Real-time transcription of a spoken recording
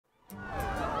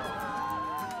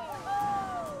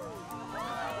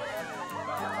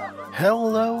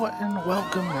Hello and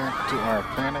welcome back to our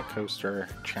Planet Coaster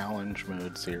Challenge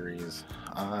Mode series.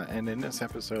 And in this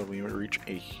episode, we reach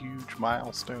a huge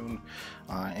milestone,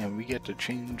 and we get to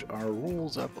change our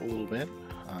rules up a little bit.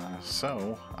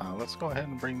 So let's go ahead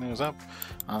and bring those up.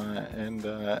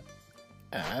 As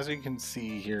you can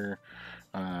see here,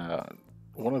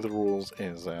 one of the rules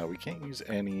is we can't use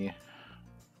any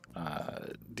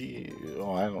I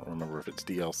don't remember if it's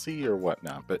DLC or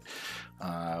whatnot, but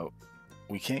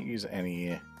we can't use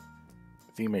any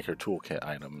Theme Maker Toolkit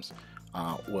items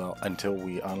until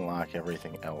we unlock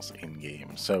everything else in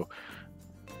game. So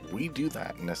we do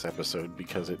that in this episode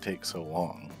because it takes so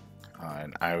long,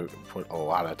 and I put a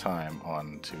lot of time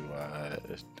on to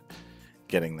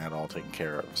getting that all taken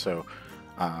care of. So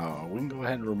we can go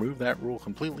ahead and remove that rule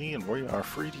completely, and we are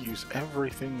free to use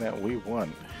everything that we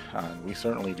want. We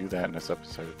certainly do that in this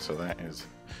episode, so that is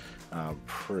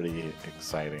pretty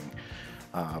exciting.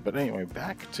 But anyway,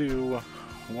 back to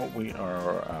what we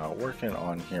are working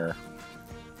on here.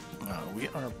 We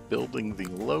are building the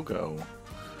logo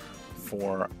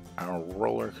for our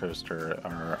roller coaster,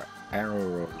 our Arrow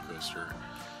roller coaster,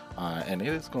 and it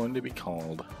is going to be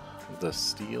called the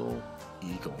Steel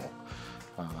Eagle.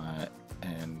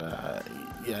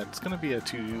 Yeah, it's going to be a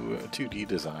 2D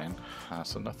design,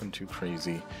 so nothing too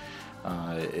crazy.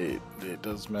 It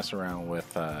does mess around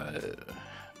with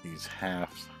these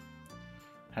half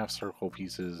circle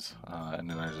pieces, and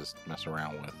then I just mess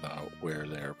around with where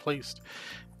they're placed,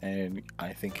 and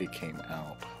I think it came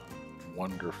out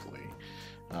wonderfully.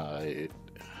 It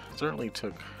certainly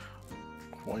took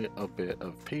quite a bit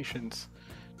of patience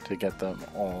to get them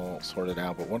all sorted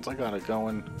out, but once I got it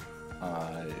going,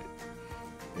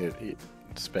 it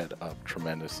sped up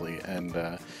tremendously. And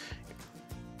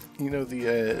you know,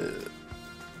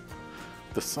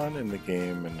 the sun in the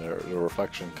game and the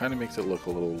reflection kind of makes it look a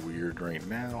little weird right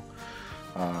now,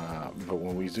 but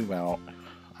when we zoom out,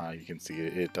 you can see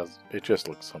it just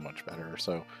looks so much better.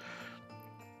 So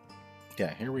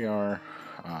yeah, here we are,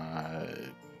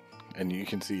 and you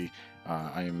can see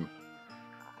I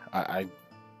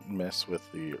mess with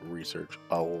the research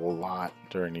a lot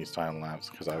during these time lapse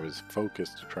because I was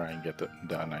focused to try and get that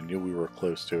done. I knew we were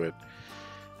close to it,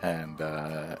 and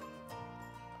I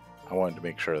wanted to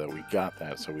make sure that we got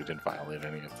that so we didn't violate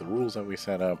any of the rules that we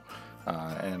set up.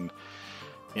 And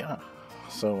yeah,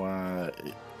 so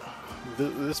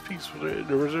this piece,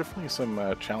 there was definitely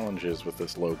some challenges with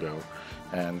this logo,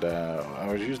 and I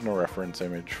was using a reference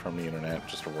image from the internet,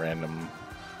 just a random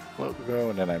logo,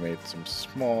 and then I made some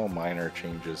small minor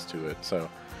changes to it. So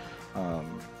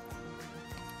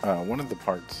one of the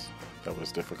parts that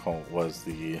was difficult was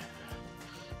the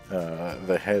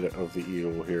head of the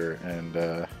eagle here, and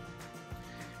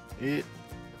it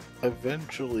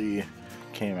eventually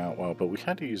came out well, but we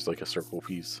had to use like a circle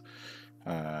piece,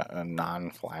 a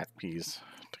non-flat piece,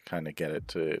 to kind of get it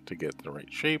to get the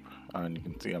right shape. And you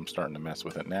can see I'm starting to mess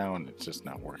with it now, and it's just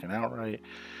not working out right.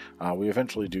 We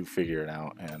eventually do figure it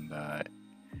out, and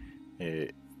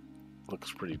it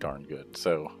looks pretty darn good.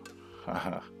 So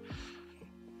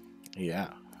yeah,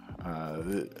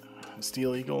 the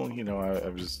Steel Eagle, you know, I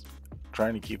was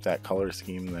trying to keep that color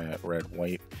scheme, that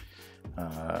red-white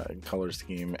color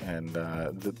scheme, and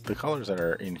the colors that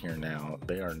are in here now,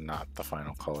 they are not the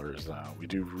final colors. We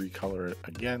do recolor it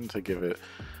again to give it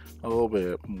a little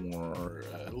bit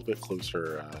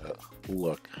closer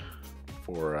look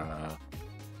for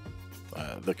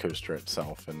the coaster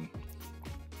itself. And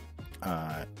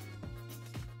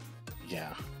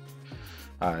yeah,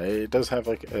 it does have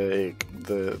like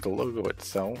the logo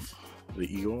itself,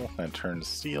 the eagle that turns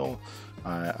steel,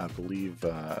 I believe,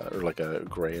 or like a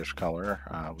grayish color.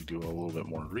 We do a little bit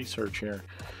more research here,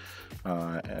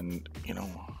 and you know,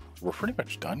 we're pretty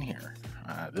much done here.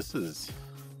 This is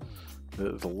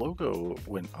the logo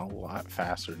went a lot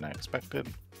faster than I expected,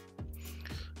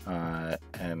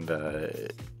 and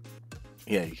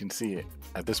yeah, you can see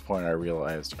at this point I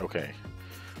realized, okay,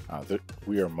 that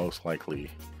we are most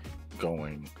likely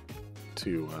going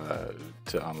to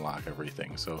unlock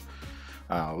everything. So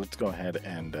let's go ahead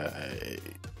and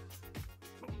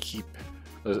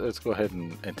let's go ahead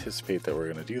and anticipate that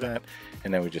we're going to do that,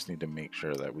 and then we just need to make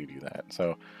sure that we do that.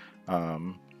 So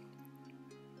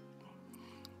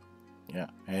yeah,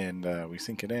 and we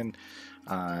sync it in,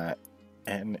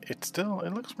 and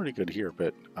it looks pretty good here,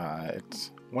 but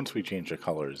it's once we change the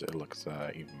colors, it looks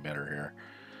even better here.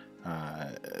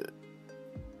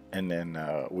 And then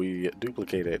we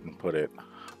duplicate it and put it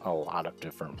a lot of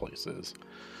different places.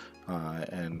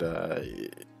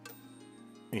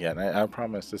 Yeah, and I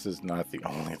promise this is not the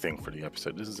only thing for the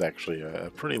episode. This is actually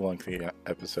a pretty lengthy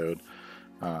episode,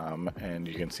 and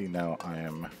you can see now I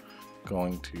am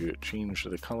going to change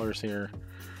the colors here,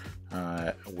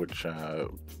 which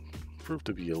proved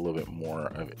to be a little bit more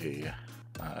of a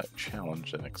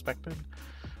challenge than expected,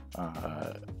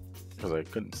 because I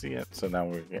couldn't see it. So now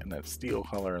we're getting that steel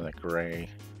color and that gray,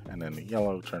 and then the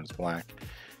yellow turns black,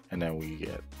 and then we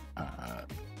get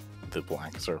the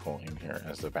black circle in here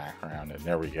as the background, and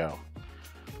there we go.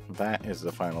 That is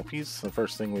the final piece. The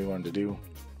first thing we wanted to do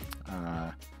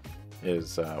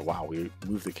is, wow, we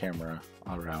moved the camera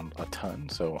around a ton,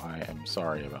 so I am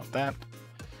sorry about that.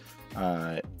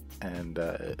 And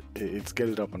it's get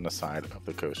it up on the side of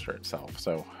the coaster itself.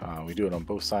 So we do it on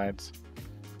both sides,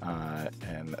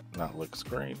 and that looks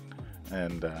great.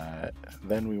 And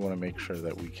then we want to make sure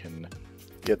that we can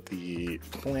get the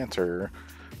planter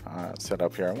set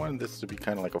up here. I wanted this to be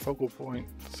kind of like a focal point,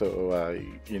 so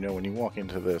you know, when you walk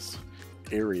into this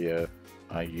area,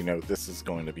 you know this is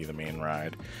going to be the main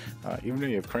ride. Even though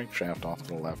you have Crankshaft off to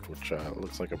the left, which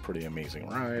looks like a pretty amazing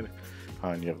ride,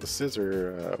 and you have the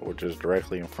Scissor, which is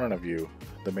directly in front of you,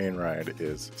 the main ride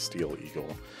is Steel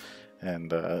Eagle.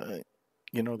 And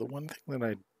you know, the one thing that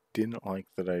I didn't like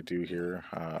that I do here,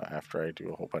 after I do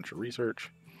a whole bunch of research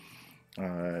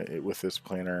with this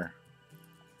planner,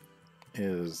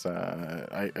 is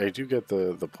I do get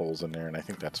the poles in there, and I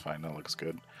think that's fine. That looks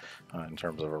good in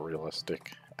terms of a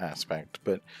realistic aspect,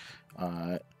 but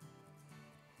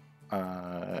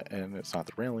and it's not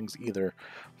the railings either,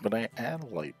 but I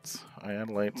add lights. I add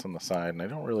lights on the side, and I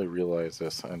don't really realize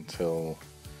this until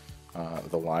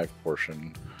the live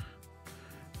portion,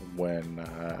 when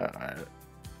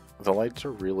the lights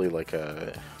are really like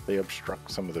they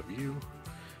obstruct some of the view,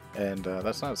 and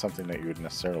that's not something that you would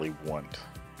necessarily want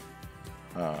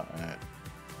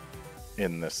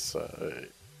in this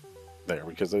there,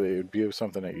 because it would be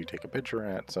something that you take a picture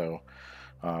at. So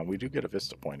we do get a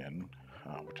vista point in,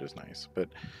 which is nice. But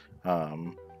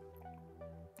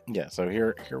yeah, so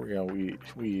here we go.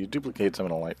 We duplicate some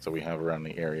of the lights that we have around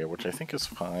the area, which I think is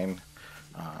fine.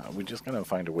 We just gotta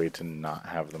find a way to not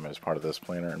have them as part of this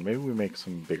planner, and maybe we make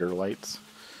some bigger lights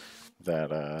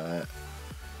that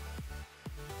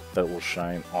that will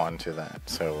shine onto that,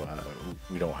 so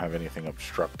we don't have anything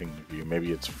obstructing the view.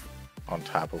 Maybe it's on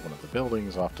top of one of the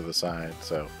buildings off to the side.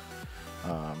 So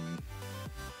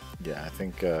yeah, I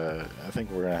think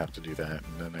we're gonna have to do that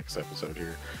in the next episode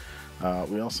here.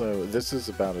 We also, this is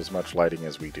about as much lighting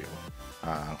as we do.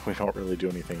 We don't really do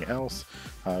anything else,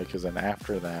 because then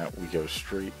after that we go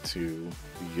straight to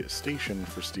the station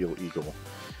for Steel Eagle,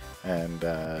 and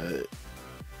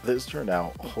this turned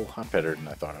out a whole lot better than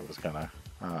I thought it was gonna.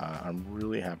 I'm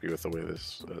really happy with the way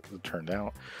this turned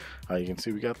out. You can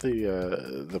see we got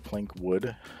the plank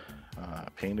wood,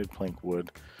 painted plank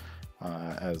wood,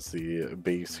 as the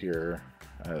base here,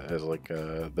 as like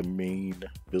the main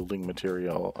building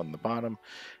material on the bottom,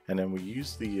 and then we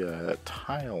use the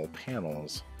tile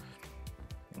panels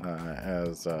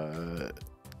as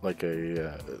like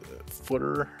a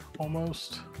footer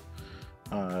almost,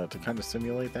 to kind of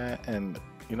simulate that. And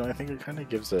you know, I think it kind of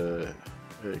gives a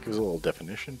little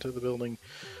definition to the building.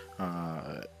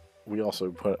 We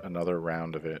also put another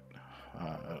round of it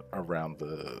around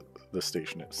the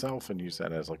station itself and use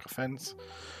that as like a fence.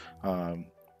 And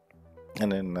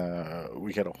then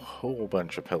we get a whole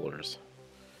bunch of pillars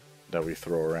that we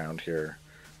throw around here,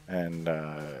 and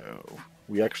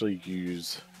we actually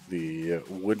use the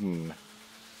wooden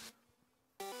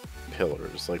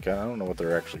pillars. Like, I don't know what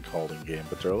they're actually called in game,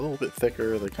 but they're a little bit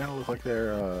thicker. They kind of look like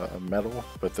they're metal,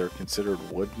 but they're considered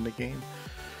wood in the game.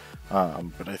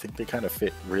 But I think they kind of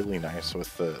fit really nice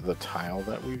with the tile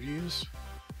that we've used.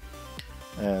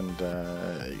 And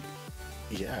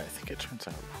yeah, I think it turns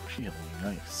out really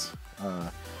nice.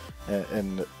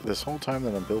 And this whole time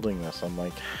that I'm building this, I'm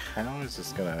like, how's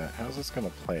this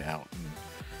gonna play out, and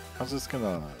how's this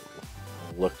gonna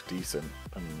look decent,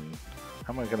 and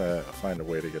how am I gonna find a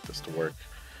way to get this to work?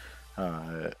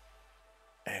 And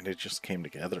it just came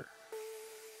together.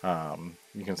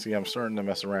 You can see I'm starting to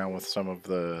mess around with some of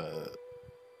the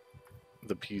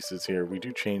pieces here. We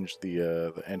do change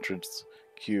the entrance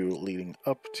queue leading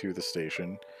up to the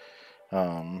station,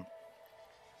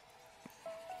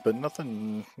 but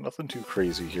nothing too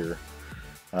crazy here.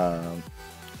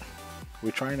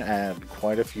 We try and add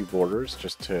quite a few borders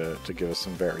just to give us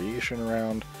some variation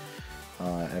around,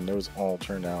 and those all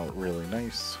turned out really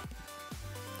nice.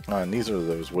 And these are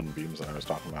those wooden beams that I was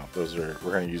talking about. We're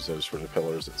going to use those for the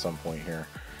pillars at some point here.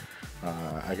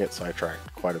 I get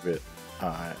sidetracked quite a bit,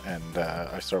 and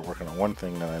I start working on one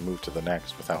thing, then I move to the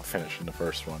next without finishing the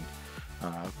first one.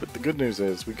 But the good news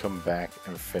is we come back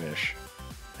and finish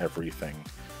everything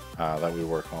that we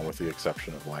work on, with the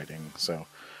exception of lighting. So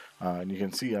And you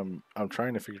can see I'm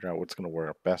trying to figure out what's going to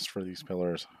work best for these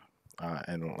pillars.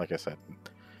 And like I said,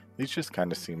 these just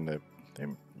kind of seem to they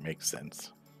make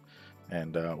sense.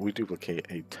 And we duplicate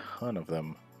a ton of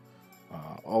them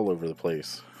all over the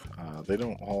place. They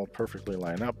don't all perfectly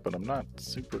line up, but I'm not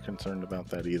super concerned about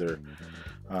that either.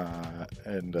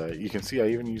 And you can see I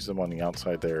even use them on the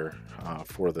outside there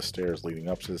for the stairs leading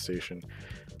up to the station.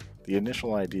 The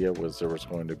initial idea was there was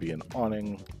going to be an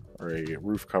awning or a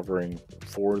roof covering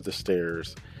for the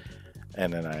stairs,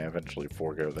 and then I eventually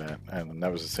forego that, and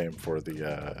that was the same for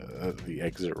the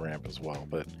exit ramp as well.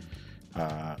 But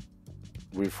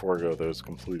we forego those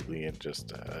completely and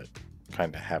just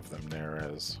kind of have them there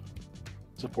as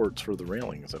supports for the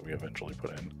railings that we eventually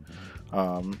put in.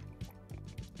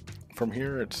 From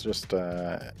here, it's just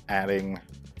adding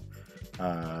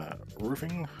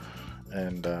roofing,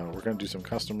 and we're going to do some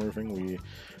custom roofing. We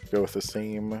go with the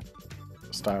same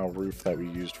style roof that we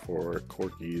used for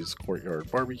Corky's Courtyard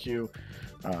Barbecue,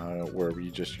 where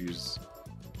we just use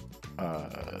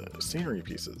scenery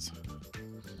pieces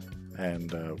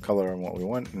and color them what we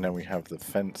want, and then we have the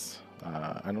fence.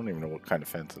 I don't even know what kind of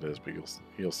fence it is, but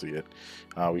you'll see it.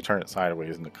 We turn it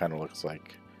sideways, and it kind of looks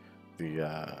like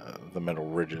the metal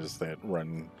ridges that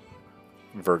run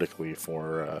vertically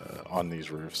for on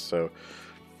these roofs. So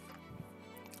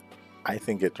I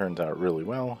think it turns out really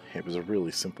well. It was a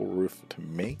really simple roof to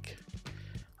make,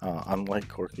 unlike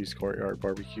Corky's Courtyard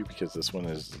Barbecue, because this one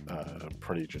is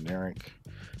pretty generic.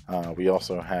 We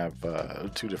also have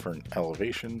two different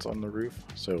elevations on the roof.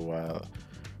 So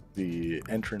the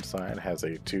entrance side has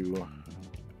a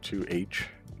 2H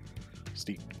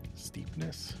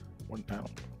steepness,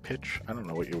 pitch. I don't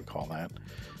know what you would call that.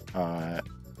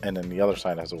 And then the other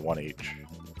side has a 1H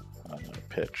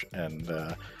pitch, and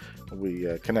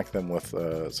we connect them with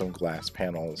some glass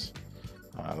panels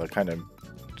that kind of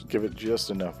give it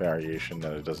just enough variation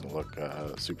that it doesn't look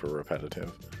super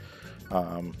repetitive.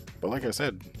 But like I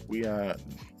said, we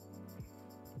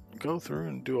go through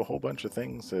and do a whole bunch of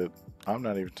things that I'm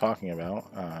not even talking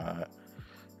about.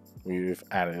 We've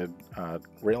added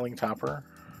railing topper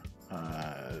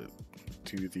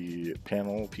to the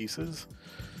panel pieces,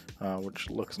 which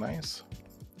looks nice.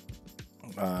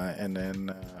 And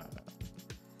then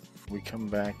we come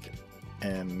back,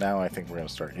 and now I think we're going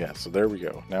to start. Yeah, so there we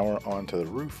go. Now we're on to the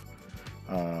roof.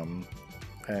 And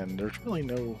there's really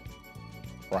no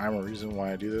rhyme or reason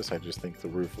why I do this. I just think the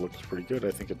roof looks pretty good.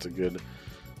 I think it's a good,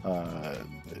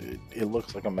 it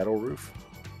looks like a metal roof,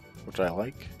 which I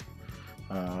like.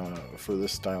 For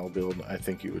this style build, I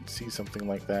think you would see something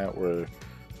like that where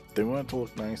they want it to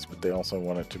look nice, but they also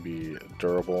want it to be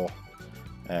durable.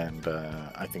 And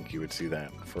I think you would see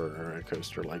that for a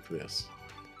coaster like this.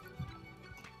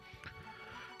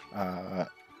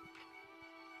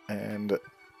 And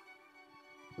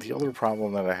the other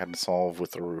problem that I had to solve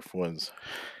with the roof was,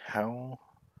 how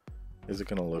is it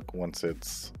going to look once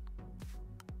it's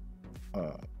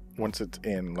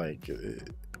in? Like,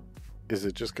 is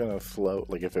it just going to float?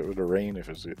 Like, if it were to rain, if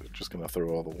it's just going to throw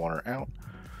all the water out?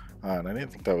 And I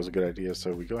didn't think that was a good idea,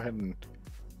 so we go ahead and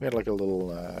we had like a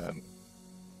little I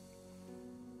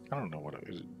don't know what it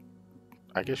is.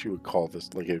 I guess you would call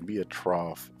this, like, it'd be a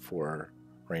trough for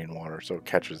rainwater, so it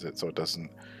catches it, so it doesn't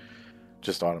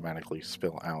just automatically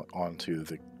spill out onto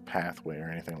the pathway or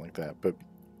anything like that. But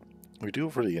we do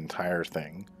it for the entire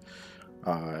thing,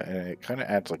 and it kind of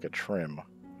adds like a trim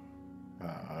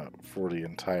for the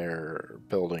entire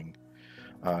building,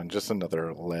 just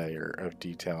another layer of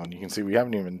detail. And you can see we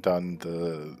haven't even done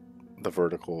the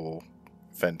vertical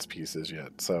fence pieces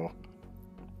yet, so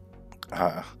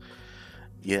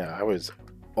yeah, I was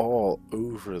all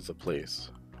over the place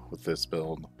with this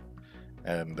build.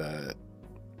 And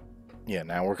yeah,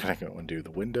 now we're gonna go and do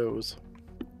the windows.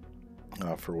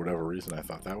 For whatever reason, I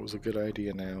thought that was a good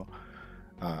idea now.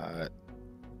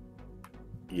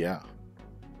 Yeah,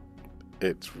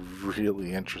 it's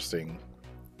really interesting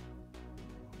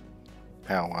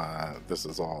how this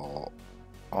is all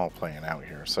playing out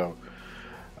here. So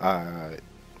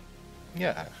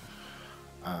yeah,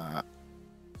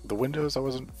 the windows, I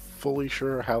wasn't fully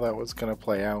sure how that was going to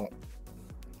play out,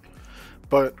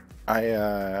 but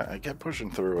I kept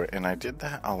pushing through it, and I did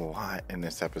that a lot in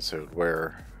this episode,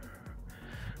 where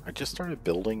I just started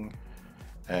building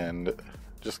and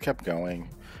just kept going,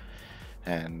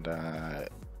 and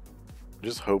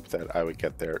just hoped that I would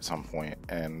get there at some point,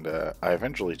 and I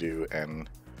eventually do. And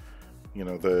you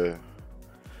know, the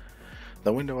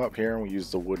window up here, we use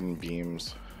the wooden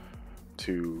beams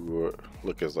to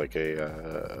look as like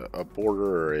a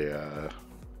border, or a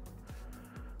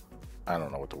I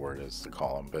don't know what the word is to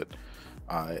call them, but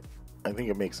I think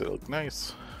it makes it look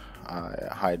nice.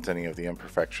 hides any of the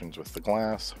imperfections with the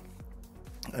glass.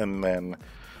 And then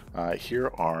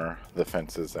here are the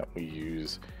fences that we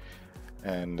use.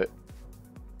 And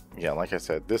yeah, like I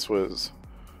said, this was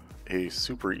a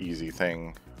super easy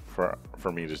thing for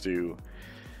me to do,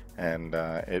 and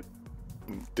it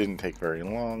didn't take very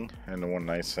long. And the one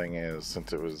nice thing is,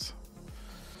 since it was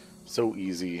so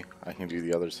easy, I can do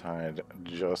the other side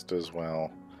just as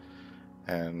well.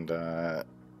 And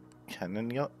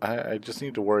then I just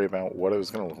need to worry about what it was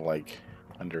going to look like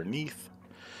underneath,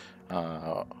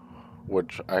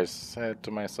 which I said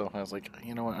to myself, I was like,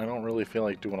 you know what, I don't really feel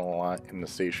like doing a lot in the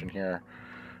station here,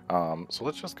 so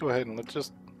let's just go ahead and let's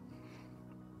just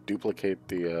duplicate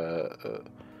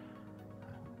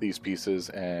these pieces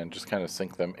and just kind of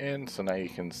sink them in. So now you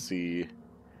can see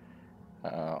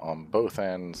on both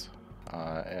ends,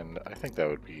 and I think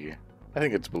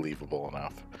it's believable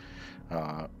enough.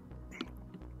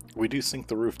 We do sink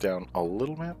the roof down a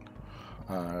little bit,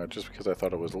 just because I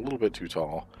thought it was a little bit too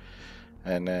tall.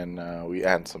 And then we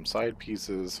add some side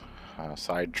pieces,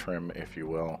 side trim if you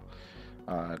will,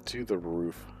 to the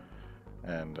roof.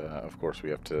 And of course we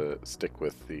have to stick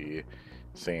with the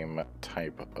same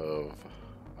type of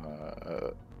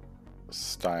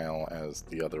style as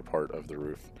the other part of the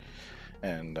roof.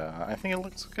 And I think it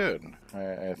looks good.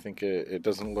 I think it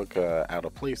doesn't look out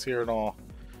of place here at all.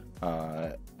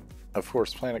 Of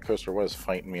course, Planet Coaster was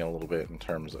fighting me a little bit in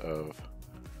terms of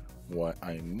what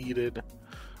I needed,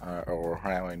 or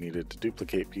how I needed to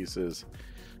duplicate pieces.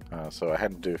 So I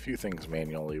had to do a few things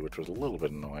manually, which was a little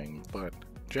bit annoying, but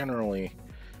generally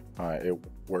it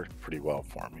worked pretty well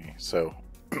for me. So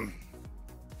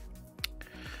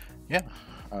yeah,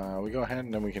 we go ahead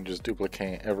and then we can just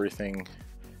duplicate everything,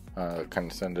 kind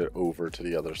of send it over to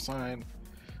the other side,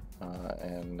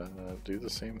 and do the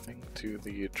same thing to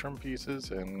the trim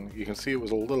pieces. And you can see it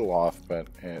was a little off, but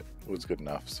it was good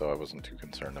enough, so I wasn't too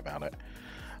concerned about it.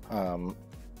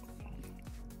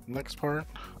 Next part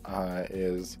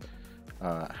is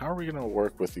how are we going to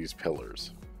work with these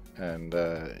pillars? And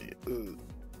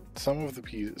some of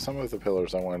the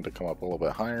pillars I wanted to come up a little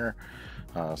bit higher,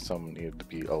 some needed to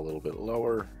be a little bit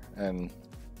lower, and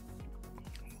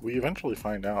we eventually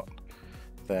find out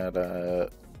that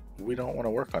we don't want to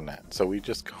work on that. So we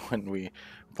just go and we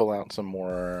pull out some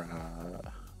more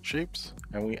shapes,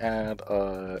 and we add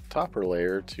a topper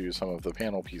layer to some of the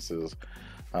panel pieces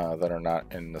that are not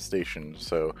in the station.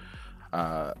 So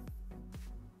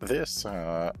this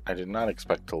I did not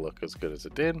expect to look as good as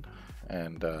it did,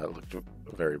 and looked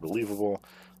very believable.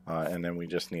 And then we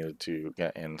just needed to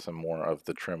get in some more of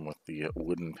the trim with the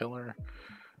wooden pillar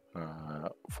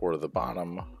for the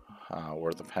bottom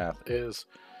where the path is.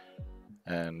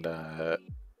 And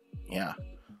yeah,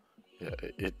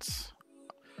 it's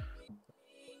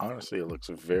honestly, it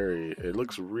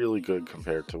looks really good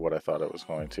compared to what I thought it was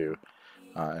going to.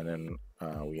 And then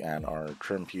we add our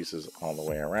trim pieces all the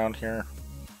way around here.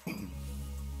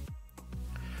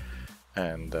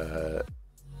 And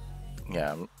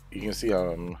yeah, you can see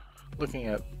I'm looking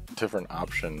at different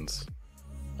options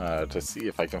to see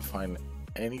if I can find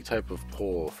any type of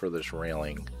pole for this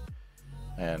railing.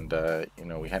 And you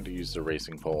know, we had to use the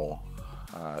racing pole.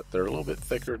 They're a little bit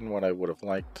thicker than what I would have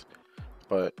liked,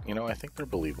 but you know, I think they're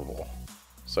believable.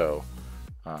 So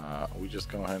we just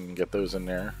go ahead and get those in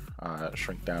there,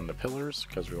 shrink down the pillars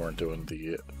because we weren't doing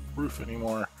the roof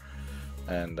anymore,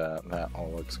 and that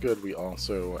all looks good. We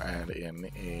also add in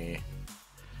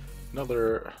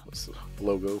another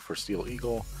logo for Steel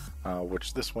Eagle,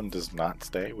 which this one does not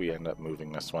stay. We end up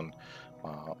moving this one,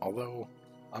 although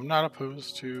I'm not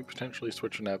opposed to potentially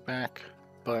switching that back,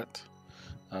 but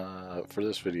for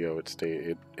this video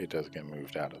it does get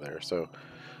moved out of there. So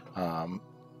from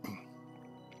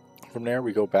there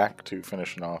we go back to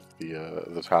finishing off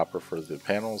the topper for the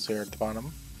panels here at the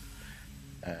bottom,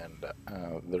 and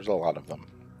there's a lot of them.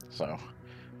 So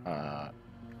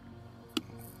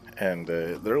and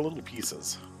they're little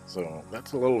pieces, so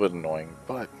that's a little bit annoying,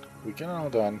 but we get it all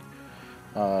done,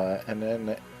 and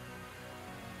then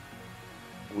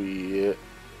we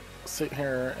sit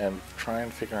here and try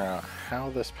and figure out how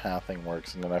this pathing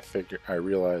works. And then I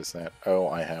realize that, oh,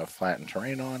 I have flattened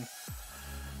terrain on,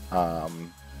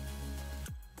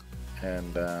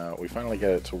 and we finally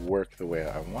get it to work the way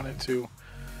I want it to.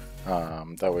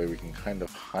 That way we can kind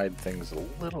of hide things a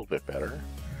little bit better,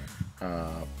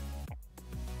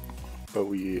 but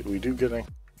we do get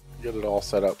it all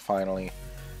set up finally.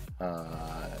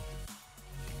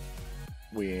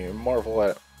 We marvel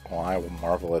at, well, I will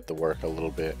marvel at the work a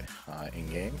little bit in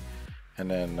game, and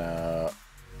then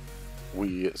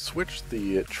we switched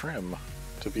the trim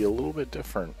to be a little bit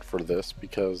different for this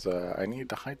because I need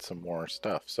to hide some more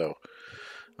stuff. So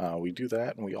We do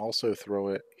that, and we also throw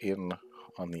it in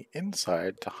on the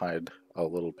inside to hide a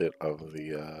little bit of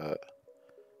the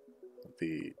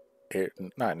air,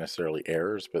 not necessarily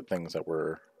errors, but things that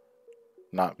were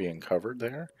not being covered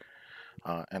there,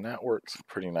 and that works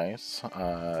pretty nice.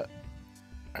 I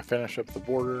finish up the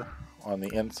border on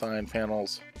the inside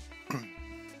panels,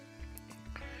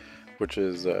 which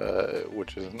is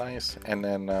nice. And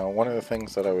then one of the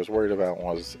things that I was worried about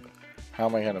was, how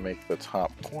am I going to make the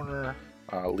top corner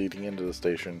leading into the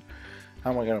station?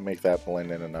 How am I going to make that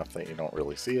blend in enough that you don't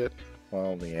really see it?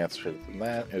 Well, the answer to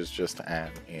that is just to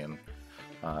add in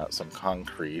some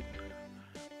concrete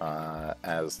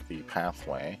as the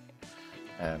pathway,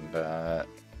 and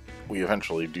we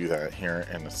eventually do that here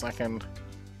in a second.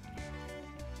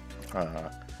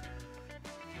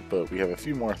 But we have a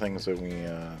few more things that we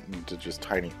need to just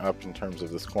tidy up in terms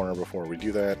of this corner before we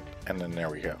do that, and then there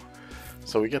we go.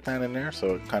 So we get that in there,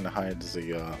 so it kind of hides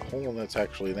the hole that's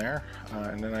actually there.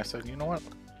 And then I said, you know what?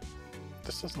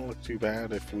 This doesn't look too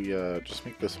bad if we just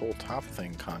make this whole top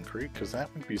thing concrete, because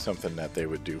that would be something that they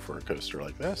would do for a coaster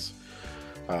like this.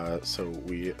 So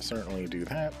we certainly do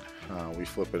that. We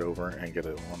flip it over and get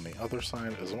it on the other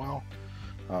side as well.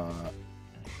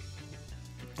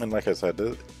 And like I said,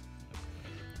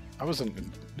 I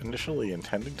wasn't initially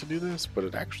intending to do this, but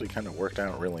it actually kind of worked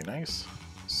out really nice.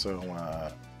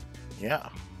 So yeah,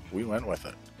 we went with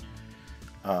it.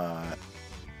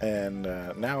 And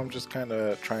now I'm just kind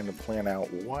of trying to plan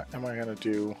out what am I going to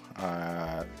do,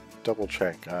 double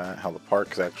check how the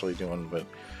park's actually doing, but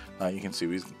you can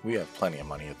see we have plenty of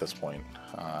money at this point.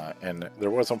 And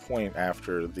there was a point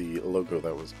after the logo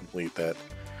that was complete that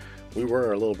we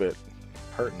were a little bit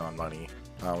hurting on money.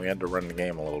 We had to run the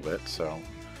game a little bit, so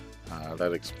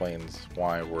that explains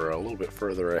why we're a little bit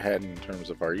further ahead in terms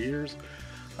of our years.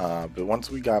 But once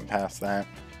we got past that,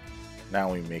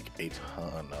 now we make a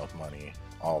ton of money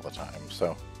all the time.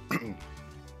 So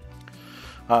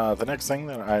the next thing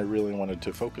that I really wanted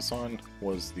to focus on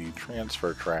was the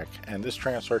transfer track, and this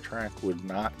transfer track would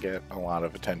not get a lot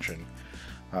of attention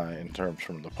in terms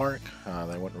from the park.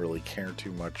 They wouldn't really care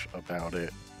too much about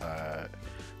it.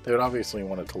 They would obviously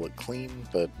want it to look clean,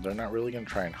 but they're not really going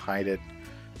to try and hide it.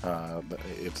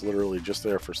 It's literally just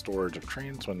there for storage of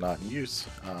trains when not in use,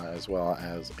 as well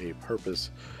as a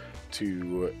purpose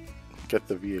to get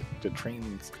the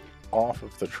trains off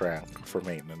of the track for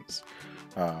maintenance,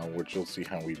 which you'll see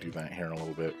how we do that here in a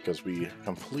little bit, because we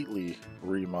completely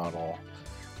remodel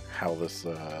how this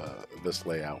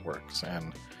layout works.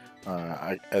 And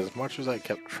as much as I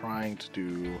kept trying to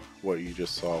do what you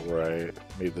just saw where I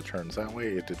made the turns that way,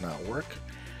 it did not work.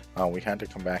 We had to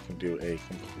come back and do a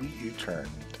complete U-turn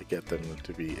to get them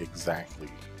to be exactly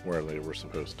where they were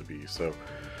supposed to be. So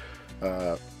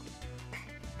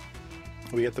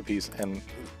we get the piece, and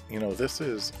you know, this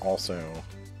is also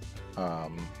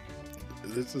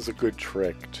this is a good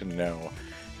trick to know.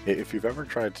 If you've ever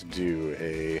tried to do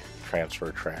a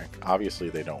transfer track, obviously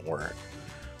they don't work,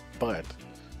 but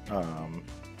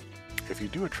if you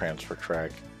do a transfer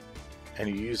track and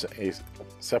you use a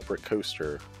separate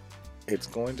coaster, it's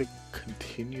going to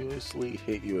continuously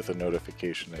hit you with a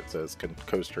notification that says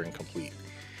coaster incomplete,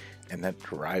 and that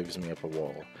drives me up a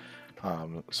wall.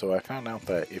 So I found out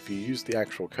that if you use the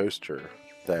actual coaster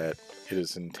that it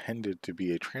is intended to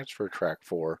be a transfer track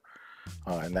for,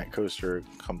 and that coaster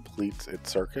completes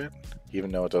its circuit,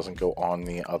 even though it doesn't go on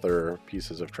the other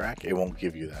pieces of track, it won't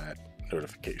give you that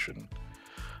notification.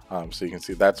 So you can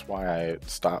see that's why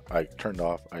I turned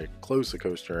off, I closed the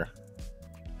coaster,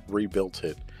 rebuilt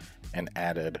it, and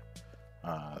added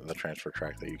the transfer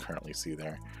track that you currently see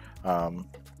there.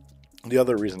 The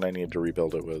other reason I needed to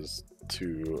rebuild it was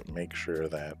to make sure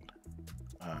that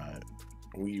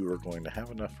we were going to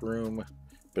have enough room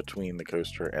between the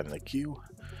coaster and the queue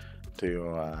to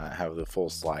have the full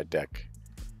slide deck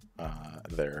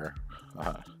there,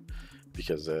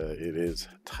 because it is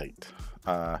tight.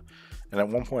 And at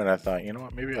one point I thought, you know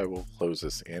what, maybe I will close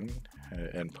this in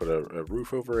and put a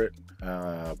roof over it,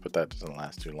 but that doesn't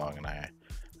last too long, and I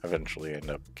eventually end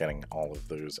up getting all of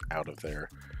those out of there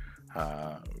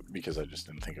because I just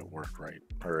didn't think it worked right,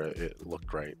 or it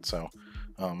looked right. So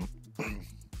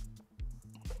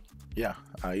yeah,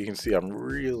 you can see I'm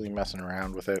really messing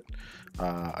around with it.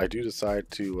 I do decide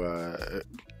to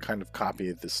kind of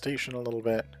copy the station a little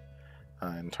bit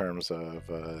in terms of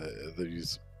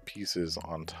these pieces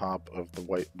on top of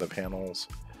the panels,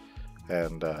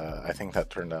 and I think that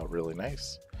turned out really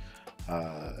nice,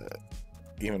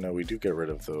 even though we do get rid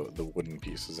of the wooden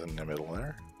pieces in the middle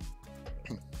there.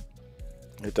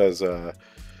 It does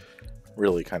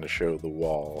really kind of show the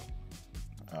wall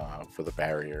for the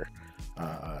barrier,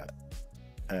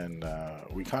 and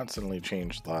we constantly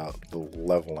change the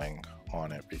leveling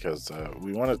on it because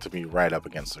we want it to be right up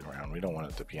against the ground. We don't want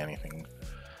it to be anything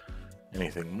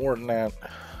more than that.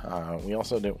 We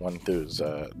also didn't want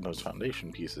those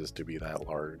foundation pieces to be that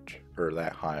large or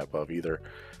that high above either,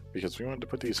 because we wanted to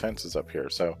put these fences up here.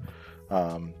 So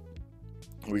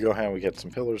we go ahead and we get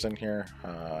some pillars in here.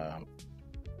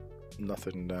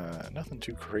 Nothing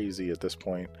too crazy at this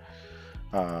point.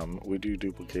 We do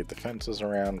duplicate the fences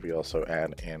around. We also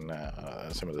add in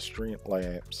some of the street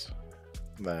lamps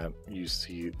that you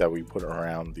see that we put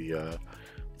around the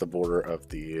border of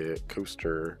the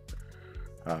coaster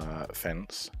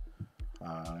fence,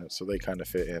 so they kind of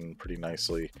fit in pretty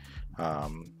nicely.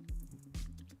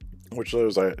 Which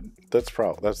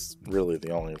that's really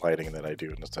the only lighting that I do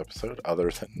in this episode, other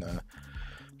than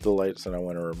the lights that I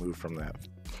want to remove from that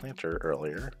planter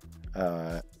earlier.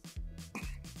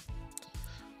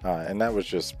 And that was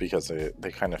just because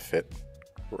they kind of fit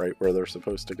right where they're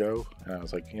supposed to go. And I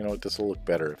was like, you know what, this will look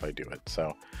better if I do it.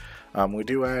 So we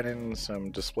do add in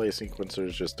some display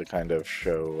sequencers just to kind of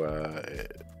show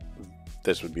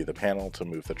this would be the panel to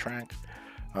move the track.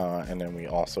 And then we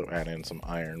also add in some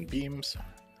iron beams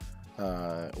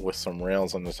with some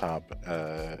rails on the top,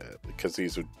 because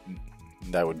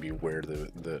that would be where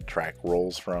the track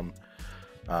rolls from.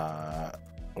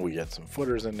 We get some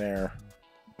footers in there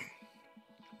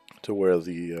to where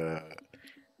the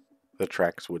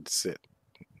tracks would sit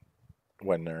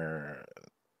when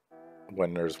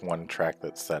there's one track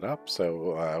that's set up,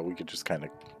 so we could just kind of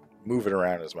move it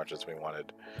around as much as we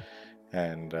wanted,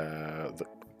 and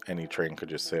any train could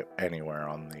just sit anywhere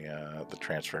on the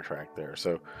transfer track there.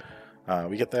 So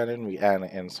we get that in. We add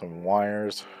in some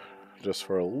wires just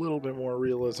for a little bit more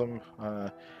realism.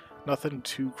 Nothing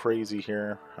too crazy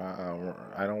here.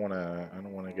 I don't want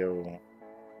to go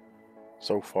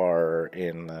so far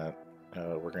in that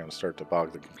we're going to start to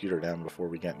bog the computer down before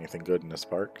we get anything good in this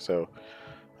park. So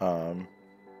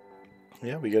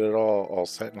yeah, we get it all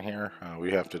set in here.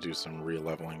 We have to do some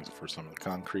re-leveling for some of the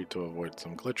concrete to avoid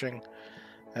some glitching.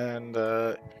 And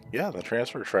yeah, the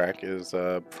transfer track is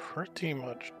pretty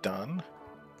much done.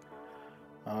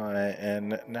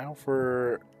 And now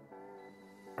for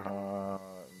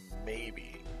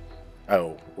maybe,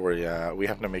 we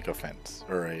have to make a fence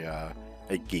or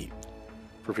a gate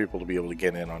for people to be able to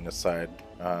get in on this side.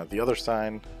 The other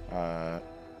side,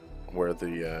 where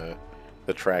the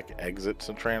track exits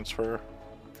and transfer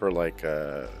for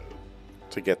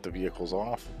to get the vehicles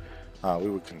off, we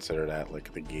would consider that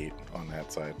like the gate on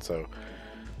that side. So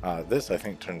this I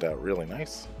think turned out really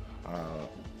nice,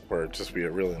 where it'd just be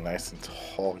a really nice and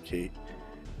tall gate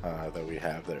that we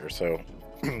have there. So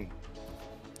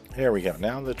here we go.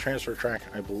 Now the transfer track,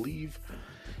 I believe,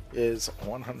 is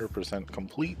 100%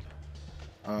 complete.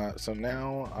 So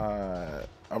now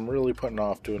I'm really putting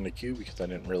off doing the queue because I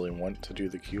didn't really want to do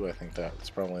the queue. I think that's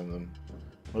probably the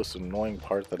most annoying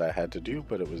part that I had to do,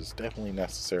 but it was definitely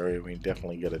necessary. We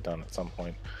definitely get it done at some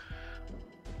point.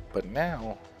 But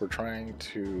now we're trying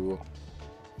to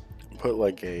put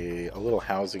like a little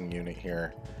housing unit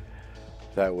here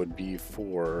that would be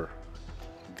for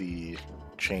the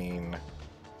chain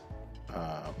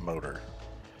motor.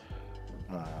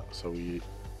 So we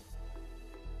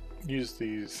use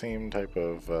the same type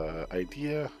of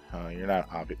idea. You're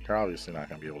obviously not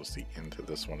going to be able to see into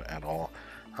this one at all,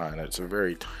 and it's a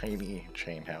very tiny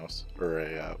chain house or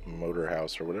a motor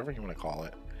house or whatever you want to call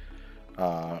it.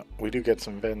 We do get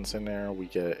some vents in there. We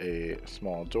get a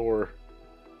small door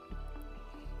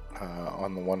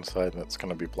on the one side that's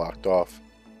going to be blocked off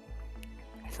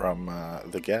from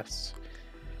the guests,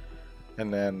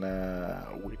 and then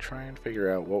we try and figure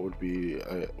out what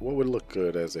would look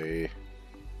good as a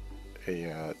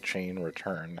chain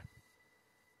return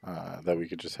that we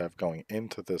could just have going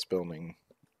into this building.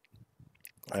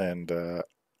 And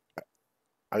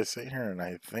I sit here and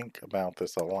I think about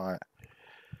this a lot,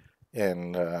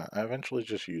 and I eventually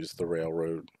just use the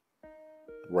railroad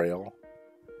rail,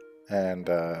 and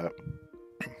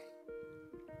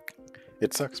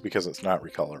it sucks because it's not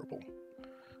recolorable,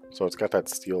 so it's got that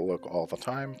steel look all the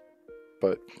time,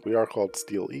 but we are called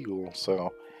Steel Eagle,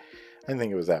 so I didn't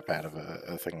think it was that bad of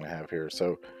a thing to have here.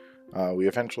 So we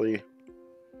eventually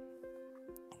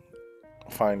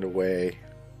find a way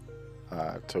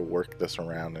to work this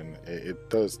around, and it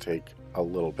does take a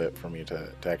little bit for me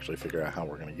to actually figure out how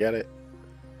we're going to get it,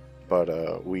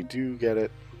 but we do get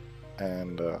it,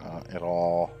 and it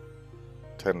all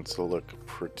tends to look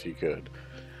pretty good.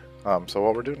 So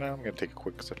what we're doing now, I'm going to take a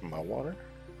quick sip of my water.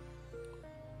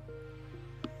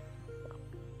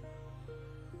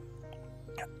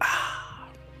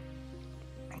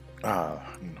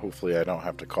 And hopefully I don't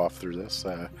have to cough through this.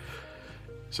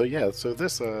 So yeah, so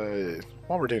this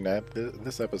while we're doing that,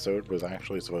 this episode was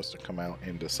actually supposed to come out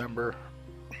in December,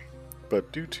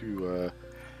 but due to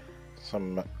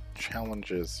some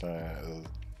challenges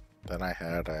that I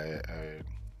had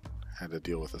had to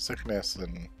deal with a sickness,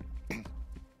 and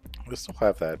we still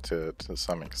have that to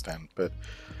some extent. But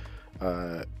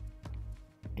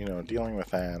you know, dealing with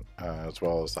that as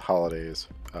well as the holidays,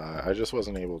 I just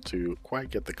wasn't able to quite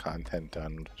get the content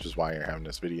done, which is why you're having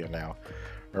this video now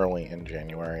early in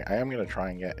January. I am going to try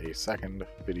and get a second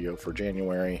video for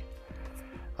January.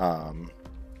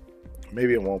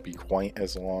 Maybe it won't be quite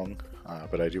as long,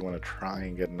 but I do want to try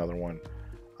and get another one.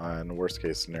 In the worst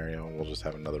case scenario, we'll just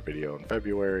have another video in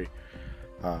February.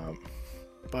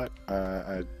 But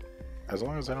as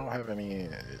long as I don't have any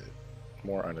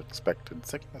more unexpected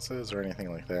sicknesses or anything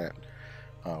like that,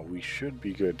 we should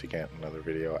be good to get another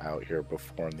video out here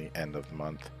before the end of the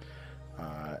month.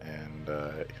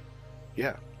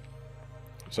 Yeah.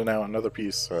 So now another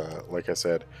piece, like I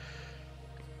said,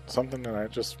 something that I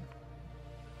just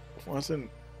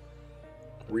wasn't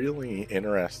really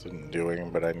interested in doing,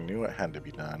 but I knew it had to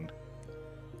be done.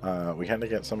 We had to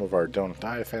get some of our don't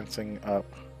die fencing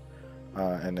up,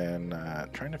 and then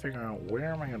trying to figure out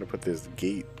where am I going to put this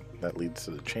gate that leads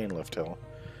to the chain lift hill,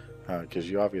 because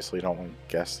you obviously don't want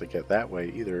guests to get that way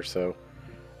either. So,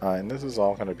 and this is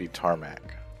all going to be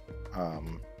tarmac.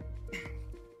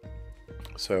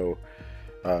 So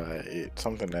it's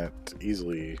something that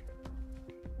easily,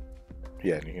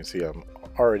 yeah, and you can see I'm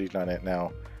already done it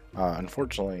now.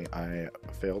 Unfortunately, I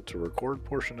failed to record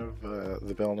portion of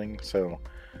the building, so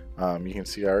you can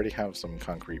see I already have some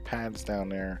concrete pads down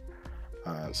there,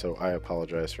 so I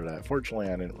apologize for that. Fortunately,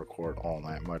 I didn't record all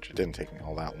that much. It didn't take me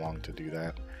all that long to do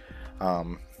that.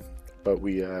 But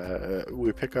we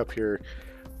pick up here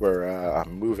where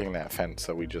I'm moving that fence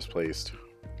that we just placed.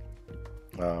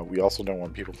 We also don't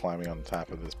want people climbing on the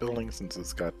top of this building since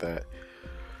it's got that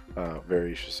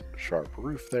very sharp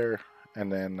roof there.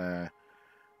 And then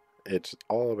it's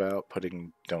all about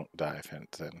putting don't die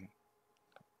fence in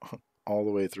all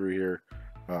the way through here.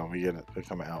 We get it to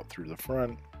come out through the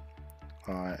front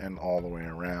and all the way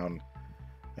around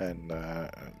and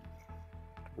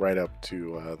right up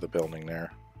to the building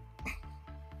there.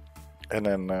 And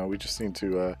then we just need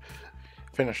to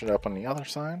finish it up on the other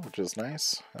side, which is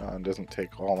nice. It doesn't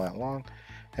take all that long.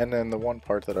 And then the one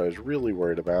part that I was really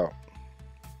worried about,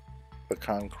 the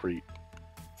concrete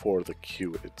for the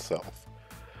queue itself.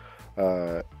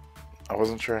 I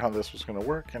wasn't sure how this was going to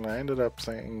work, and I ended up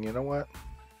saying, you know what?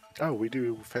 Oh, we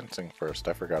do fencing first.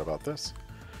 I forgot about this.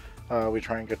 We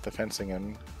try and get the fencing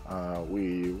in.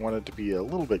 We wanted to be a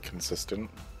little bit consistent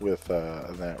with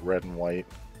that red and white,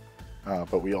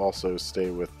 but we also stay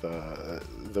with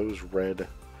those red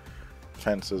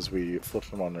fences. We flip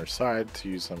them on their side to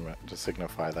use them to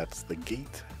signify that's the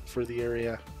gate for the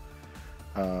area.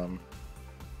 But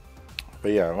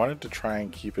yeah, I wanted to try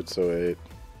and keep it so it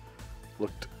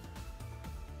looked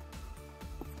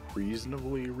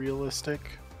reasonably realistic,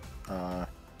 and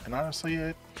honestly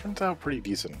it turns out pretty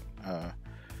decent.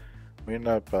 We end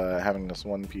up having this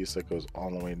one piece that goes all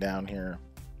the way down here,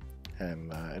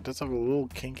 and it does have a little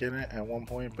kink in it at one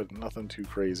point, but nothing too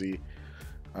crazy.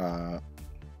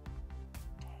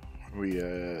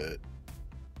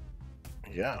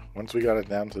 Yeah, once we got it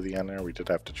down to the end there, we did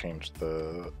have to change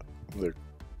the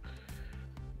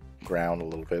ground a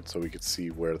little bit so we could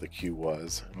see where the queue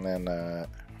was, and then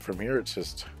from here it's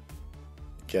just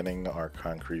getting our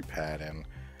concrete pad in.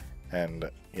 And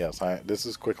yes, this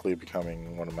is quickly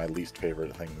becoming one of my least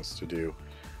favorite things to do,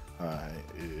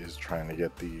 is trying to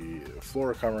get the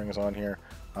floor coverings on here.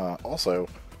 Also,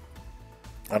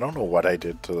 I don't know what I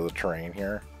did to the terrain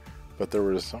here, but there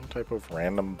was some type of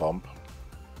random bump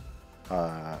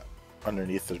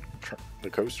underneath the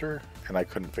coaster, and I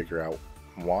couldn't figure out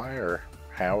why or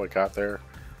how it got there.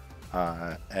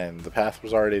 And the path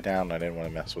was already down. I didn't want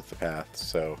to mess with the path,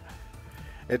 so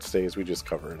it stays. We just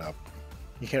cover it up.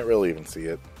 You can't really even see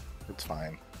it. It's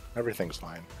fine. Everything's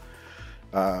fine.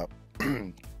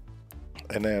 And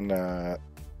then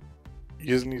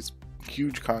using these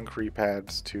huge concrete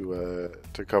pads to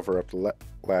cover up the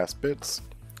last bits.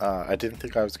 I didn't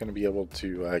think I was going to be able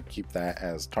to keep that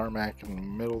as tarmac in the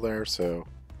middle there, so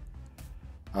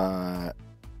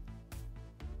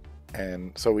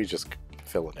and so we just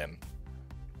fill it in.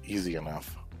 Easy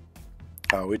enough.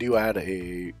 We do add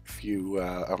a few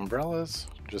umbrellas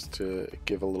just to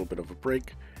give a little bit of a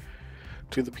break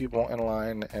to the people in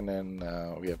line, and then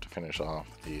we have to finish off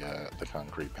the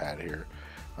concrete pad here,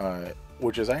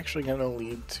 which is actually going to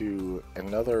lead to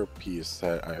another piece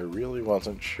that I really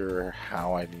wasn't sure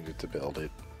how I needed to build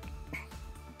it.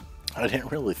 I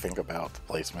didn't really think about the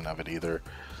placement of it either.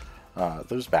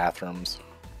 Those bathrooms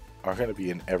are going to be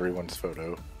in everyone's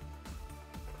photo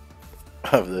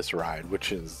of this ride,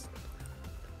 which is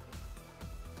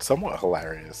somewhat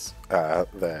hilarious.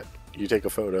 That you take a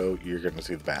photo, you're going to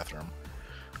see the bathroom.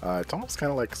 It's almost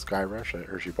kind of like Sky Rush at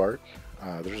Hershey Park.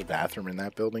 There's a bathroom in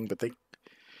that building, but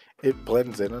it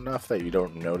blends in enough that you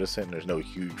don't notice it, and there's no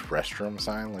huge restroom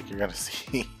sign like you're going to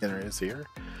see there is here.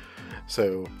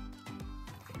 So,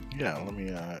 yeah, let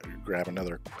me grab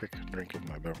another quick drink of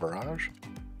my beverage.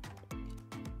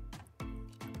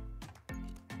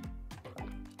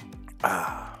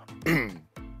 Ooh,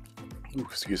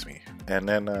 excuse me. And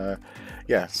then,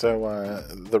 yeah, so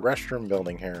the restroom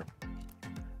building here,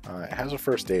 it has a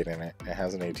first aid in it. It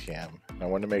has an ATM. And I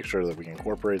wanted to make sure that we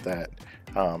incorporate that,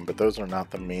 but those are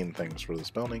not the main things for this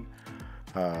building.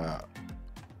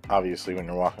 Obviously, when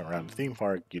you're walking around the theme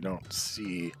park, you don't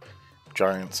see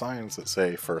giant signs that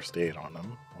say first aid on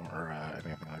them or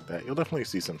anything like that. You'll definitely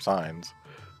see some signs,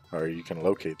 or you can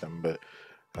locate them, but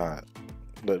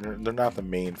they're not the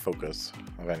main focus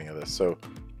of any of this. So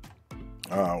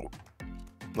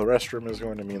the restroom is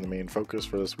going to be the main focus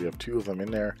for this. We have 2 of them in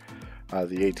there.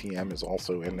 The ATM is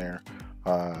also in there.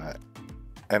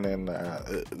 And then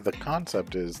the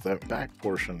concept is that back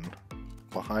portion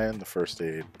behind the first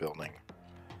aid building,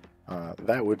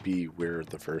 that would be where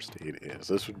the first aid is.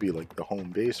 This would be like the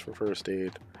home base for first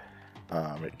aid.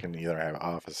 It can either have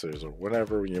officers or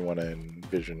whatever you want to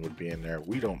envision would be in there.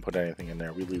 We don't put anything in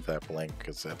there. We leave that blank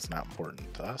because that's not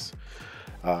important to us.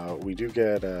 We do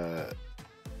get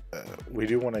we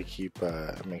do want to keep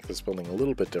make this building a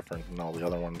little bit different than all the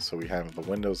other ones. So we have the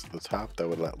windows at the top that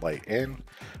would let light in,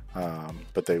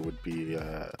 but they would be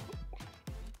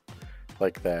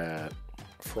like that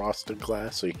frosted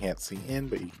glass, so you can't see in,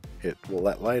 but it will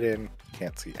let light in,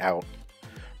 can't see out,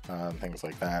 things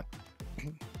like that.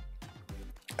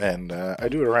 And I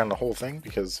do it around the whole thing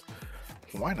because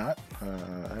why not?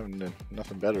 I have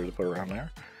nothing better to put around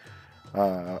there.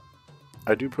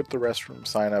 I do put the restroom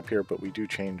sign up here, but we do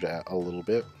change that a little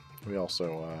bit. We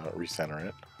also recenter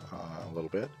it a little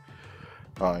bit.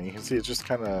 You can see it just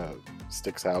kind of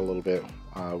sticks out a little bit.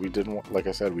 We didn't, like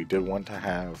I said, we did want to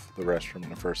have the restroom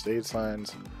and the first aid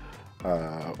signs,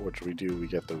 which we do. We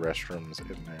get the restrooms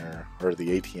in there, or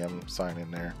the ATM sign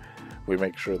in there. We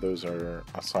make sure those are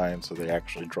assigned so they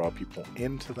actually draw people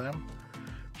into them,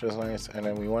 which is nice. And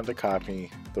then we wanted to copy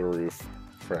the roof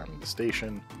from the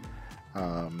station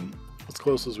as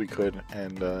close as we could.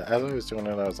 And as I was doing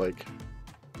it, I was like,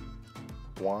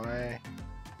 why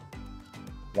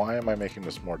am I making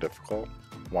this more difficult?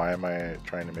 Why am I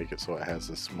trying to make it so it has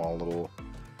this small little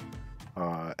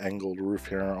angled roof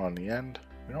here on the end?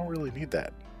 We don't really need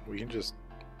that. We can just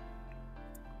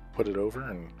put it over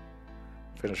and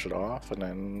finish it off, and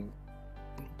then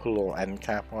put a little end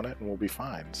cap on it, and we'll be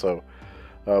fine. So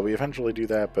we eventually do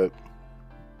that, but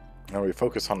we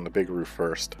focus on the big roof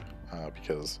first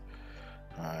because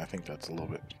I think it was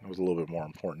a little bit more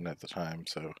important at the time.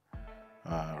 So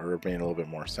or it made a little bit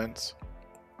more sense.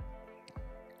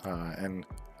 And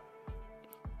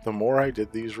the more I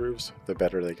did these roofs, the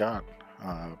better they got.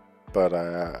 But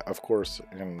of course,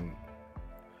 in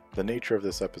the nature of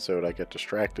this episode, I get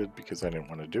distracted because I didn't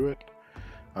want to do it.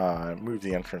 Move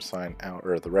the entrance sign out,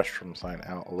 or the restroom sign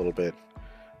out a little bit,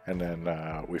 and then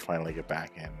we finally get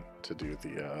back in to do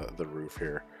the roof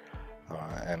here.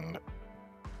 And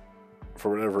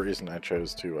for whatever reason, I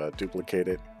chose to duplicate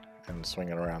it and swing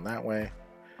it around that way.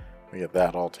 We get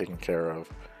that all taken care of.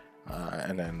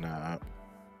 And then,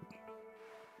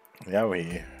 yeah,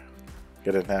 we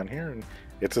get it down here, and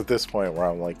it's at this point where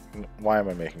I'm like, why am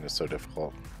I making this so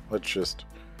difficult? Let's just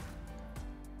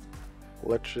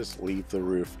leave the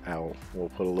roof out. We'll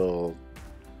put a little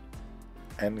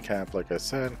end cap, like I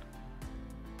said,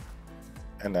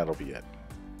 and that'll be it.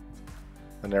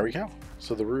 And there we go.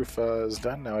 So the roof is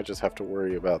done. Now I just have to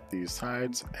worry about these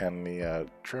sides and the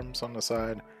trims on the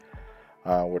side,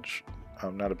 which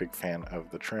I'm not a big fan of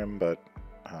the trim, but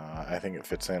I think it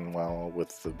fits in well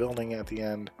with the building at the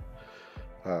end,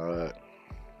 and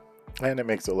it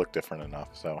makes it look different enough.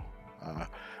 So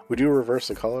we do reverse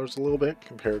the colors a little bit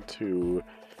compared to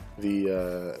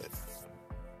the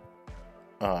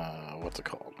what's it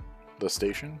called, the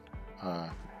station,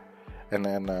 and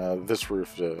then this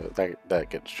roof that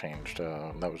gets changed.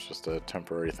 That was just a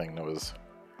temporary thing. That was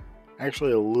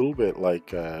actually a little bit like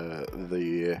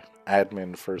the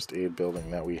admin first aid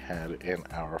building that we had in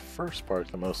our first park,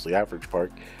 the Mostly Average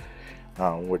Park,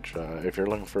 which if you're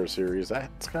looking for a series,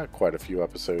 that's got quite a few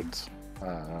episodes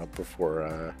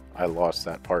before I lost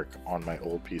that park on my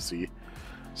old PC.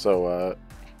 So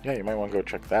yeah, you might want to go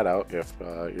check that out if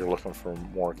you're looking for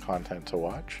more content to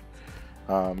watch.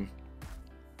 And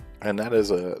that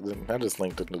is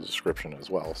linked in the description as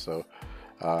well. So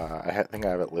I think I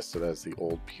have it listed as the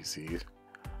old PC.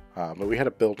 But we had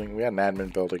an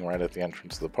admin building right at the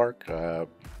entrance of the park. I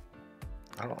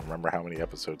don't remember how many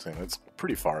episodes in. It's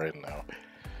pretty far in though.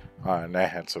 And I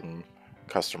had some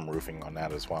custom roofing on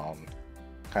that as well, and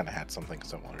kind of had something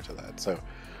similar to that. So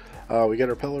we get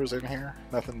our pillars in here.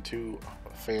 Nothing too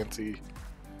fancy.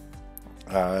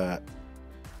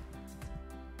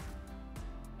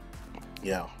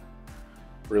 Yeah,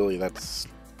 really, that's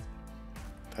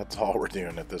all we're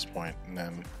doing at this point. And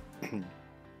then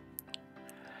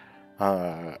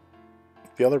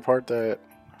the other part that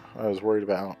I was worried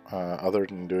about, other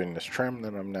than doing this trim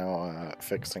that I'm now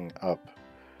fixing up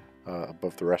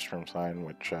above the restroom sign,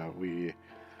 which we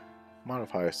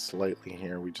modify slightly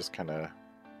here. We just kind of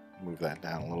move that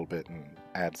down a little bit and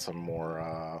add some more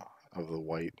of the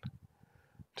white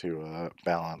to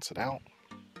balance it out.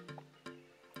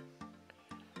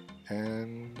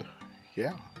 And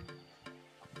yeah,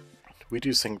 we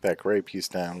do sink that gray piece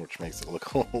down, which makes it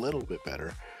look a little bit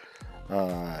better.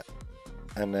 And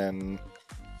then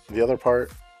the other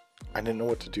part, I didn't know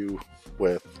what to do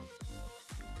with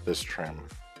this trim.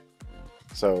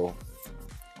 So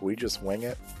we just wing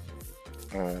it,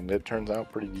 and it turns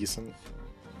out pretty decent.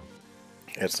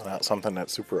 It's not something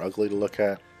that's super ugly to look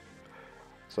at.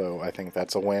 So I think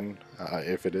that's a win.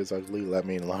 If it is ugly, let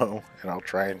me know, and I'll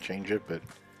try and change it, but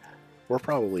we're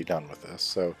probably done with this.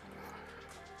 So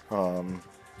I'm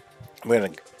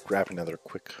going to grab another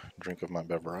quick drink of my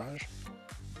beverage.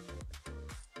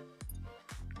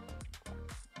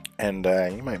 And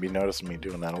you might be noticing me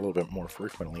doing that a little bit more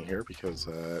frequently here because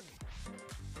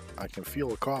I can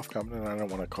feel a cough coming and I don't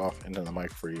want to cough into the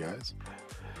mic for you guys.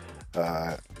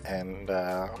 And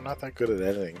I'm not that good at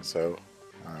editing, so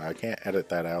I can't edit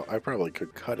that out. I probably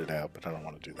could cut it out, but I don't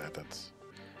want to do that.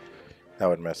 That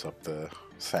would mess up the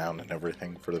sound and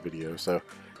everything for the video. So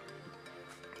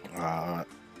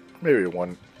maybe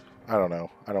one. I don't know.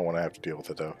 I don't want to have to deal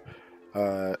with it though.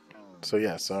 So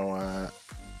yeah.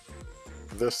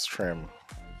 This trim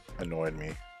annoyed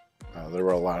me. There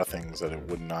were a lot of things that it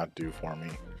would not do for me.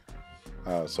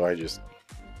 So I just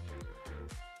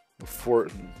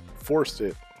forced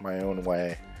it my own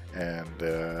way, and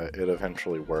it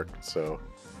eventually worked. So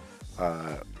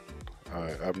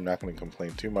I'm not going to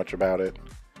complain too much about it.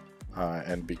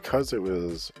 And because it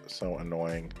was so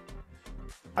annoying,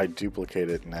 I duplicate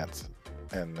it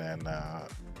and then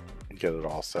get it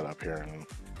all set up here, and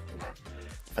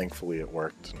thankfully it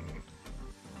worked. And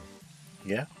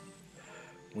yeah,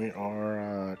 we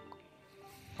are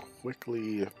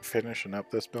quickly finishing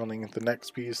up this building. The next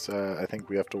piece I think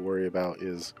we have to worry about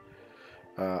is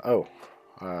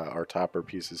our topper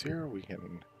pieces here. We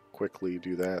can quickly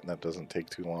do that, and that doesn't take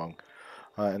too long.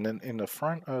 And then in the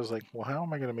front, I was like, well, how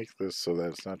am I going to make this so that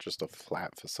it's not just a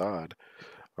flat facade?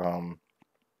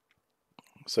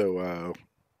 So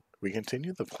we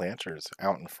continue the planters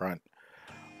out in front,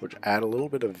 which add a little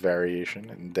bit of variation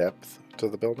and depth to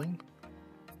the building,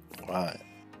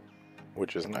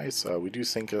 which is nice. We do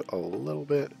sink it a little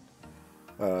bit.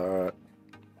 Yeah,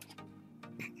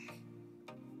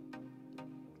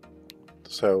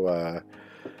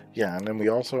 and then we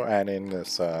also add in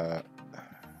this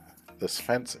this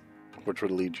fence, which would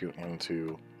lead you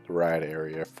into the ride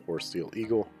area for Steel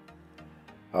Eagle,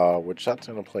 which that's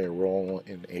going to play a role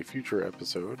in a future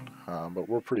episode, but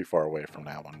we're pretty far away from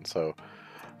that one. So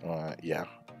yeah,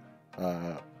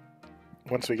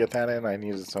 once we get that in, I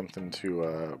needed something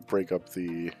to break up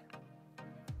the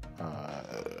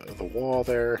wall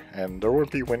there, and there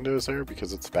wouldn't be windows there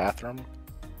because it's a bathroom,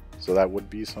 so that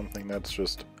would be something that's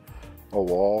just a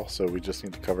wall. So we just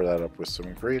need to cover that up with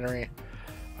some greenery.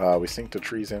 We sink the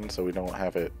trees in so we don't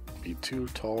have it be too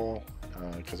tall,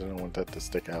 because I don't want that to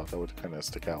stick out. That would kind of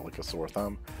stick out like a sore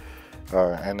thumb.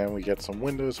 And then we get some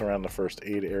windows around the first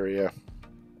aid area,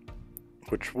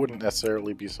 which wouldn't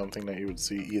necessarily be something that you would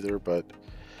see either, but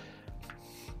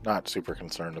not super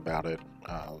concerned about it.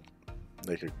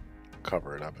 They could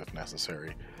cover it up if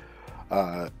necessary.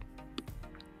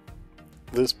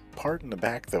 This part in the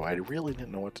back, though, I really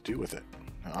didn't know what to do with it.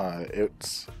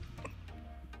 It's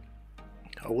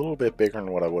a little bit bigger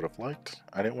than what I would have liked.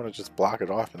 I didn't want to just block it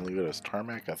off and leave it as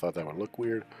tarmac. I thought that would look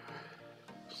weird.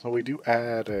 So we do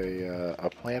add a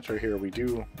planter here. We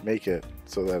do make it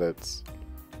so that it's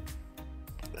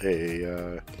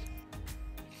a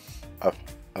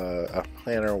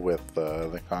planter with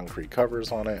the concrete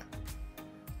covers on it.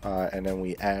 And then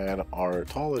we add our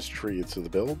tallest tree to the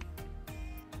build.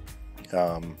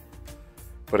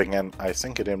 But again, I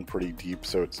sink it in pretty deep,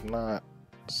 so it's not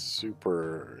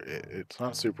super, it's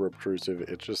not super obtrusive,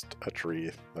 it's just a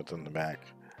tree that's in the back.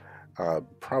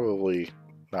 Probably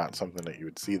not something that you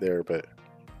would see there, but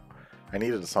I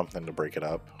needed something to break it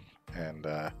up, and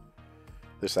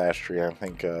this ash tree, I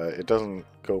think it doesn't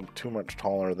go too much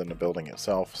taller than the building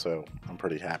itself, so I'm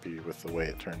pretty happy with the way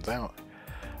it turns out.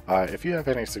 If you have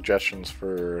any suggestions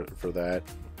for that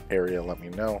area, let me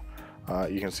know.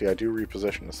 You can see I do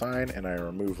reposition the sign, and I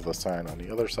remove the sign on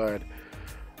the other side,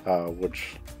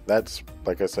 which that's,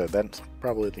 like I said, that's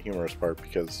probably the humorous part,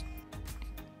 because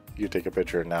you take a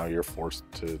picture and now you're forced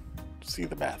to see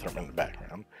the bathroom in the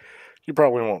background. You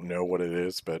probably won't know what it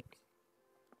is, but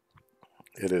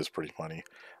it is pretty funny.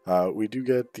 We do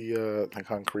get the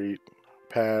concrete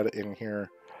pad in here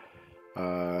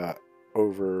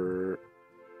over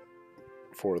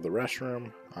for the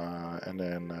restroom, and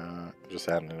then just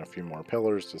adding in a few more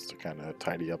pillars just to kind of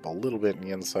tidy up a little bit in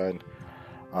the inside.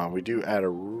 We do add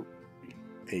a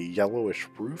yellowish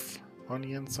roof on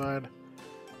the inside,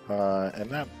 and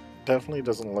that definitely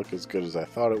doesn't look as good as I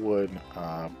thought it would,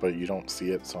 but you don't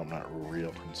see it, so I'm not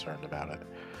real concerned about it.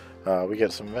 We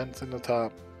get some vents in the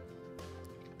top,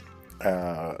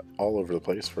 all over the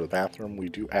place for the bathroom. We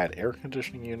do add air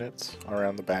conditioning units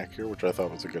around the back here, which I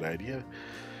thought was a good idea,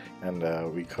 and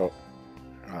we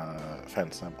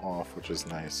fence them off, which is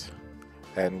nice.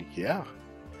 And yeah,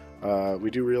 we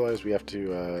do realize we have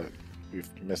to,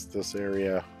 we've missed this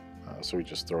area, so we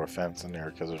just throw a fence in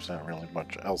there because there's not really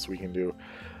much else we can do.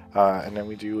 And then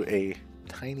we do a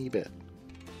tiny bit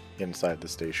inside the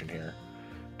station here,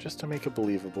 just to make it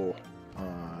believable.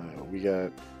 We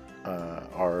got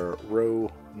our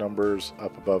row numbers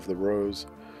up above the rows,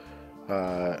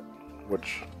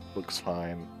 which looks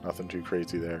fine, nothing too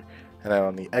crazy there. And then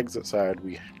on the exit side,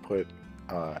 we put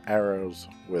arrows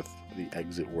with the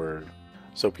exit word,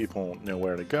 so people know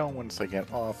where to go once they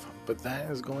get off. But that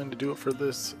is going to do it for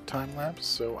this time lapse,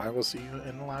 so I will see you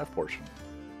in the live portion.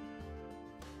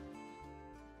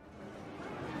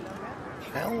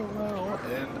 Hello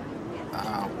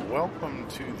and welcome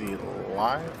to the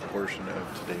live portion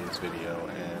of today's video,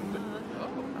 and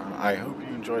I hope you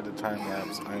enjoyed the time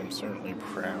lapse. I am certainly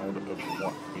proud of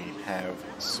what we have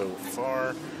so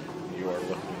far. You are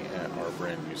looking at our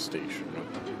brand new station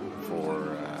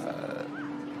for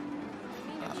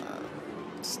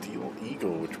Steel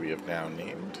Eagle, which we have now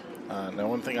named. Now,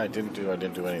 one thing I didn't do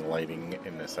any lighting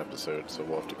in this episode, so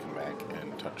we'll have to come back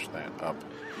and touch that up.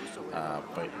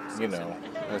 But, you know,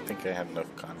 I think I had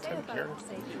enough content here.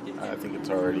 I think it's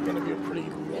already going to be a pretty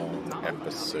long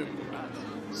episode.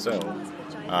 So,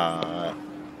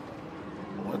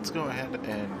 let's go ahead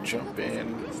and jump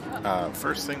in.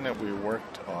 First thing that we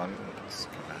worked on, let's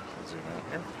kind of zoom out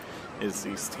here, is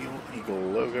the Steel Eagle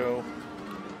logo.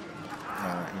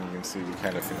 And you can see we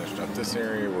kind of finished up this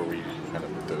area where we kind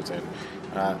of put those in.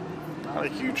 Not a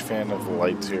huge fan of the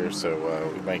lights here, so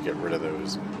we might get rid of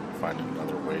those and find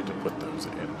another way to put those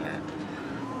in there.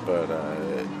 But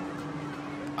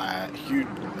I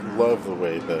love the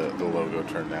way the logo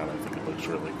turned out. I think it looks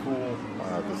really cool.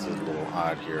 This is a little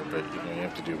odd here, but you know, you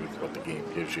have to do with what the game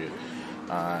gives you.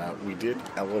 We did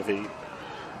elevate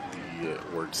the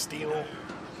word steel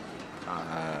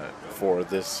for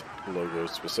this logo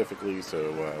specifically,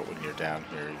 so when you're down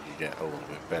here you get a little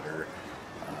bit better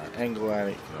angle at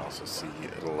it. You can also see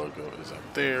the logo is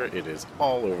up there. It is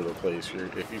all over the place.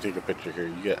 If you take a picture here,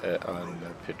 you get it on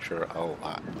the picture a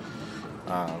lot.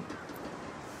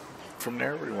 From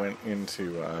there we went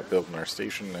into building our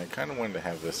station. I kind of wanted to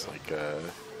have this like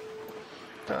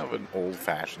kind of an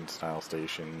old-fashioned style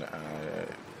station.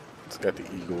 It's got the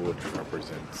eagle, which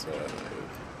represents the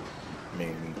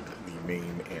main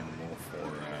animal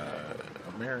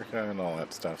for America and all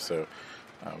that stuff, so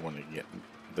I wanted to get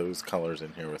those colors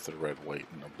in here with the red, white,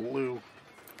 and the blue.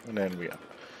 And then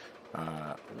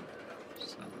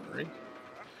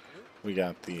we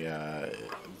got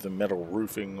the metal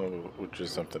roofing, which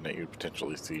is something that you'd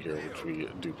potentially see here, which we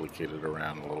duplicated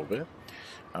around a little bit.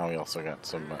 We also got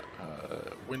some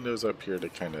windows up here to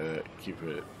kind of keep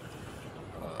it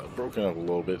broken up a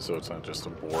little bit, so it's not just a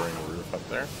boring roof up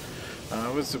there. I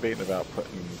was debating about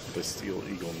putting the Steel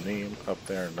Eagle name up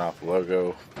there and not the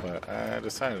logo, but I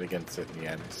decided against it in the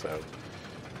end, so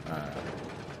yeah,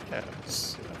 I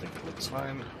think it looks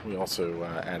fine. We also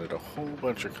added a whole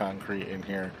bunch of concrete in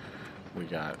here. We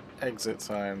got exit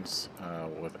signs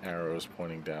with arrows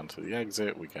pointing down to the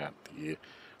exit. We got the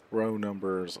row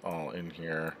numbers all in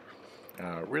here.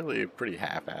 Really a pretty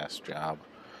half-assed job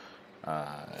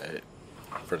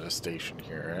for the station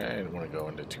here. I didn't want to go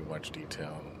into too much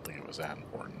detail. I don't think it was that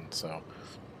important. So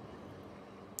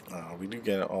we do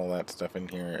get all that stuff in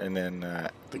here, and then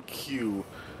the queue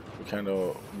we kind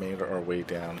of made our way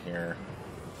down here.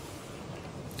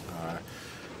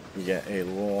 We get a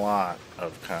lot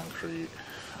of concrete.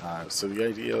 So the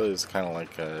idea is kind of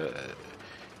like a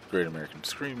Great American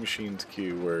Screen Machines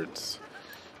queue, where it's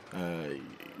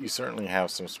you certainly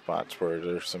have some spots where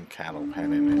there's some cattle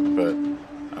pen in it, but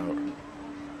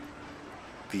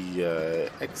the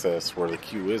excess where the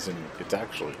queue isn't, it's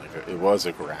actually like it was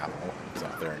a gravel. It's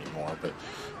not there anymore, but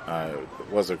it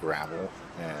was a gravel,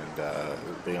 and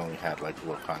they only had like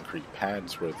little concrete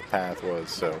pads where the path was,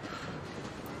 so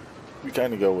we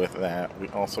kind of go with that. We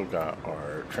also got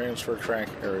our transfer track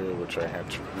area, which I had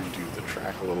to redo the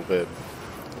track a little bit.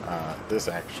 This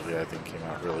actually, I think, came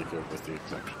out really good with the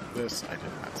exception of this. I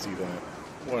did not see that.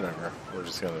 Whatever. We're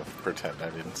just going to pretend I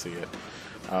didn't see it.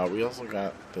 We also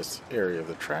got this area of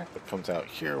the track that comes out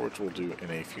here, which we'll do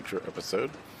in a future episode.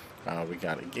 We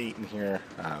got a gate in here.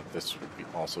 This would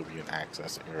also be an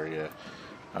access area.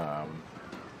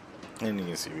 And you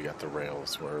can see we got the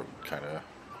rails where we kind of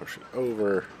push it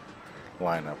over,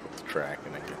 line up with the track,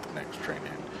 and then get the next train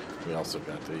in. We also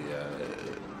got the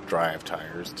drive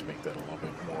tires to make that a little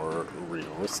bit more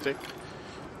realistic.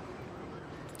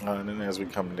 And then as we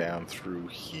come down through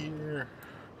here,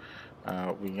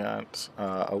 we got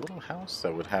a little house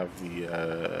that would have the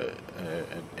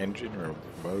an engine or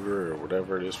motor or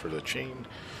whatever it is for the chain,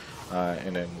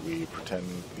 and then we pretend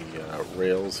the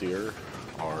rails here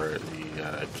are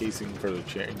the casing for the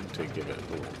chain to give it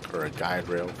a little, or a guide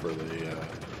rail for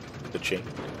the chain,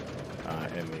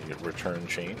 and the return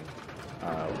chain,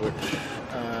 which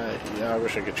yeah, I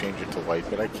wish I could change it to white,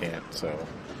 but I can't, so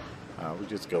we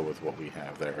just go with what we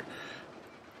have there.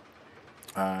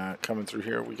 Coming through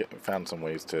here, we found some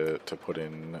ways to put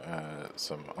in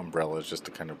some umbrellas just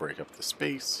to kind of break up the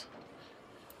space.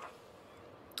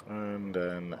 And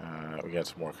then we got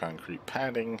some more concrete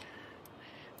padding,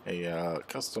 a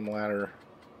custom ladder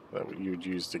that you would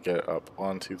use to get up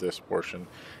onto this portion.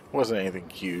 It wasn't anything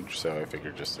huge, so I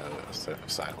figured just a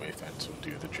sideway fence would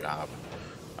do the job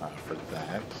for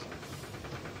that.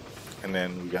 And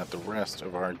then we got the rest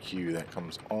of our queue that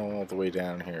comes all the way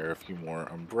down here. A few more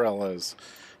umbrellas,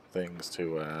 things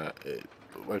to,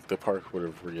 like the park would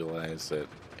have realized that,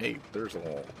 hey, there's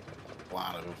a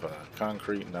lot of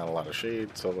concrete, not a lot of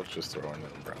shade, so let's just throw in an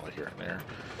umbrella here and there.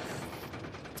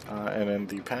 And then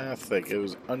the path that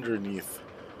goes underneath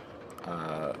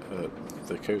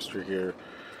the coaster here,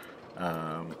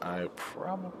 I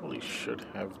probably should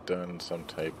have done some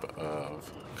type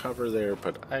of cover there,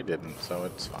 but I didn't, so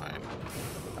it's fine.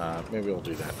 Maybe I'll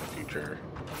do that in the future.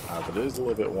 But it is a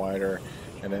little bit wider,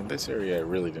 and then this area I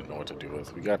really didn't know what to do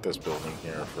with. We got this building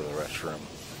here for the restroom.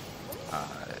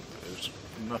 There's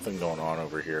nothing going on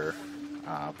over here,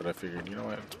 but I figured, you know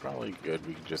what, it's probably good.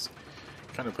 We can just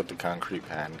kind of put the concrete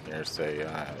pad in here, say,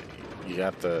 you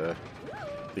got the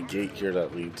gate here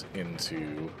that leads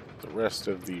into the rest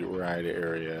of the ride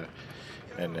area,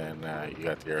 and then you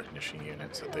got the air conditioning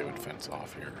units that they would fence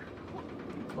off here,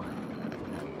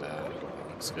 and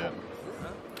looks good.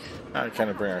 Now we kind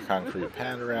of bring our concrete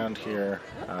pad around here.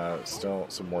 Still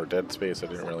some more dead space I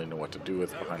didn't really know what to do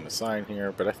with behind the sign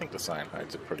here, but I think the sign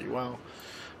hides it pretty well.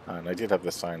 And I did have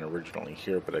the sign originally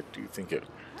here, but I do think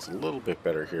it's a little bit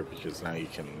better here because now you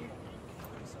can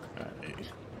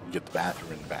get the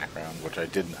bathroom in the background, which I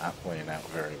did not plan out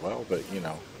very well, but you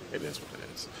know, it is what it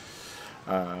is.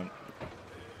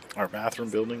 Our bathroom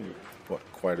building, we put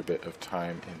quite a bit of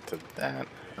time into that.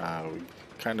 We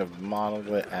kind of modeled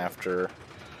it after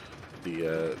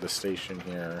the station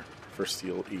here for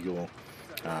Steel Eagle,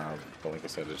 but like I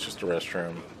said, it's just a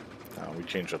restroom. We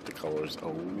changed up the colors a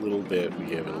little bit. We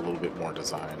gave it a little bit more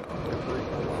design on the roof.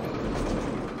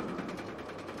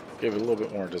 Gave it a little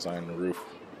bit more design on the roof.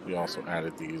 We also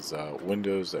added these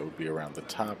windows that would be around the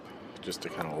top, just to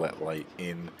kind of let light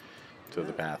in to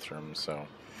the bathroom. So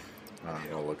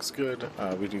it all looks good.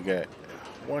 We do get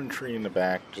one tree in the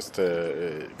back just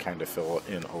to kind of fill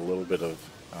in a little bit of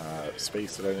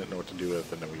space that I didn't know what to do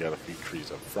with, and then we got a few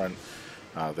trees up front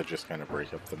that just kind of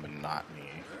break up the monotony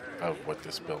of what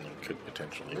this building could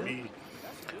potentially be.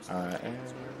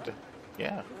 And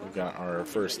yeah, we got our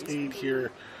first aid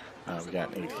here. We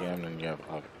got an ATM, and you have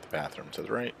the bathroom to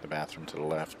the right, the bathroom to the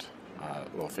left, a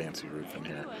little fancy roof in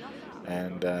here.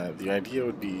 And the idea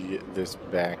would be this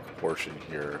back portion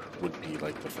here would be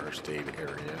like the first aid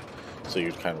area. So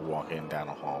you'd kind of walk in down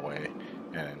a hallway,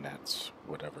 and that's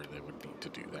whatever they would need to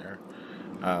do there.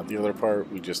 The other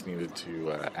part, we just needed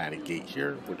to add a gate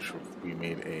here, which we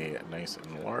made a nice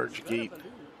and large gate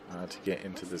to get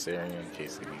into this area in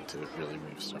case they need to really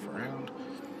move stuff around.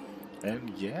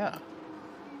 And yeah,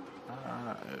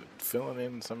 filling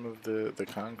in some of the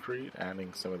concrete,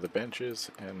 adding some of the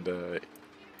benches, and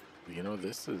you know,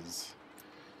 this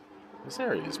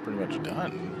area is pretty much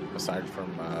done, aside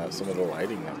from some of the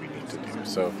lighting that we need to do.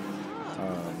 So,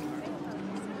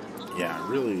 yeah, I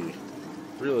really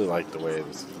like the way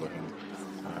this is looking.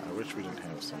 I wish we didn't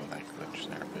have some of that glitch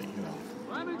there, but you know,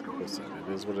 listen,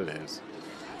 it is what it is.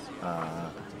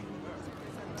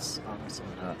 It's honestly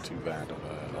not too bad of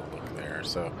a look there.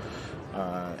 So,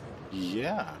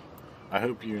 yeah, I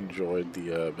hope you enjoyed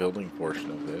the building portion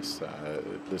of this.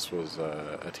 This was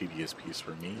a tedious piece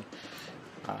for me,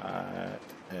 uh,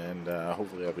 and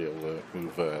hopefully I'll be able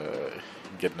to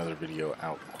get another video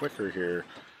out quicker here.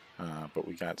 But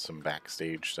we got some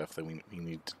backstage stuff that we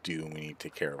need to do. We need to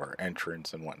take care of our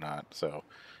entrance and whatnot. So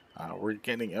we're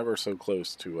getting ever so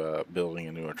close to building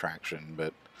a new attraction,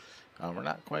 but we're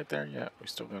not quite there yet. We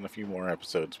still got a few more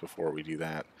episodes before we do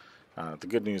that. The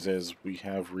good news is we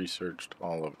have researched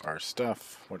all of our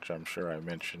stuff, which I'm sure I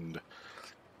mentioned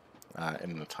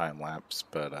in the time lapse,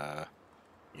 but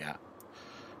yeah.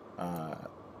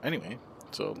 Anyway,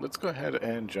 so let's go ahead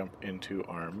and jump into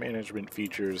our management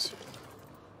features.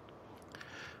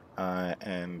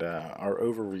 And our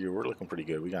overview, we're looking pretty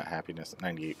good. We got happiness at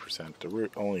 98%. The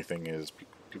only thing is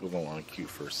people don't want to queue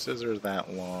for scissors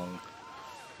that long.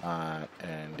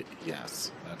 And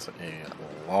yes, that's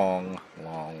a long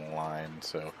line,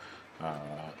 so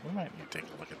we might need to take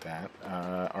a look at that.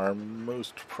 Our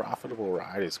most profitable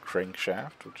ride is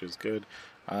Crankshaft, which is good.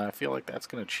 I feel like that's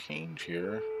going to change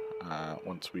here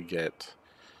once we get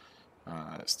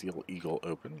Steel Eagle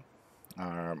open.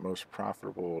 Our most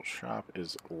profitable shop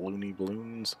is Looney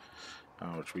Balloons,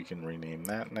 which we can rename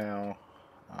that now.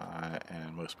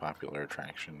 And most popular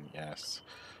attraction, yes,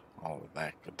 all of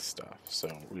that good stuff. So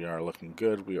we are looking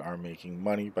good. We are making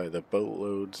money by the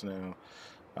boatloads now.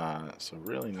 So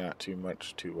really not too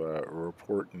much to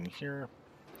report in here.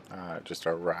 Just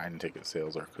our ride and ticket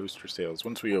sales, our coaster sales.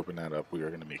 Once we open that up, we are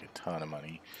going to make a ton of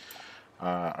money.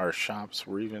 Our shops,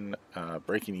 we're even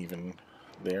breaking even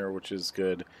there, which is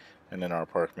good. And then our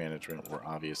park management, we're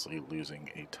obviously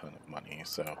losing a ton of money.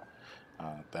 So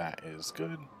that is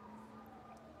good.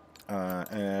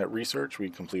 Research, we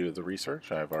completed the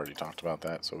research. I've already talked about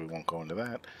that, so we won't go into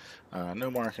that.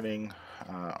 No marketing.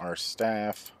 Our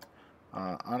staff,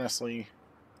 honestly,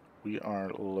 we are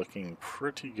looking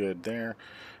pretty good there.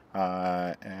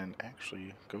 And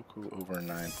actually, Goku over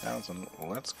 9,000.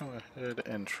 Let's go ahead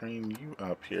and train you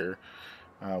up here.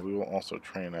 We will also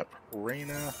train up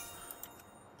Reina.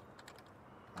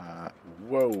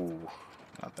 Whoa,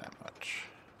 not that much.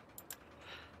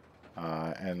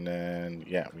 And then,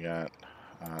 yeah, we got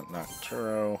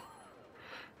Nocturo.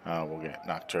 We'll get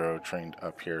Nocturo trained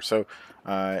up here. So,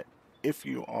 if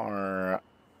you are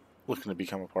looking to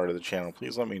become a part of the channel,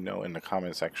 please let me know in the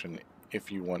comment section.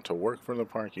 If you want to work for the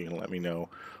park, you can let me know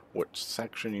which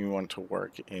section you want to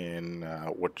work in,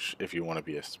 if you want to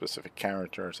be a specific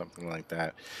character or something like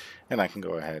that, and I can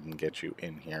go ahead and get you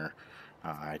in here.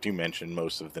 I do mention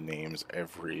most of the names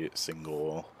every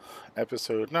single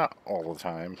episode, not all the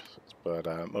time, but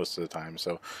most of the time.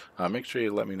 So make sure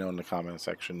you let me know in the comment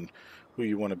section who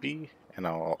you want to be, and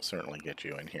I'll certainly get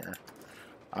you in here.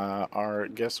 Our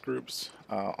guest groups,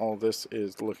 all this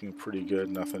is looking pretty good.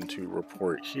 Nothing to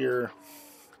report here.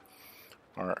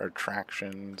 Our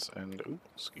attractions, and ooh,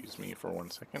 excuse me for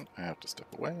 1 second. I have to step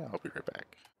away. I'll be right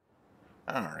back.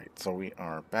 Alright, so we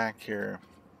are back here.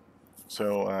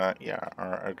 So, yeah,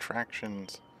 our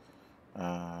attractions,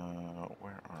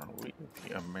 where are we?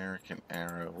 The American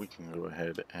Era. We can go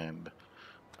ahead and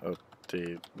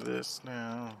update this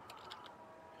now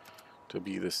to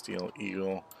be the Steel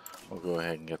Eagle. We'll go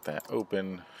ahead and get that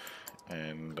open,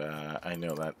 and I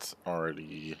know that's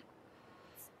already,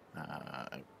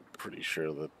 I'm pretty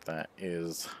sure that that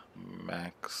is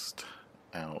maxed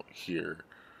out here.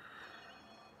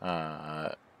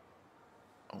 Oh,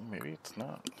 maybe it's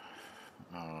not.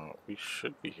 We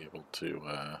should be able to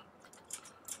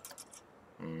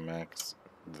max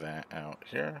that out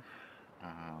here.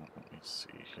 Let me see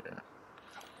here.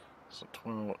 So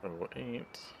 1208.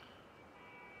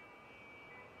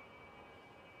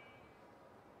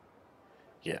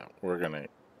 Yeah, we're gonna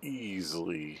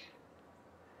easily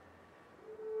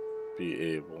be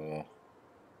able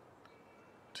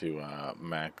to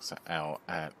max out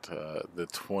at the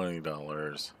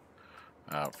 $20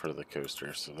 for the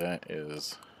coaster. So that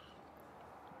is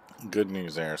good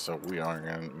news there. So we are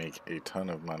going to make a ton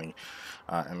of money,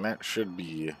 and that should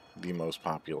be the most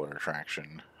popular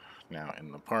attraction now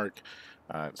in the park.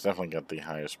 It's definitely got the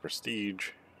highest prestige,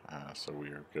 so we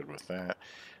are good with that.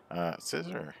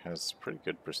 Scissor has pretty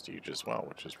good prestige as well,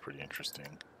 which is pretty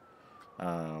interesting.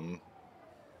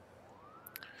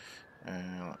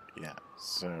 Yeah,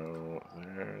 so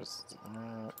there's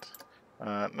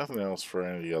that. Nothing else for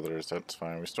any of the others, that's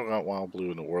fine. We still got Wild Blue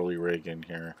and the Whirly Rig in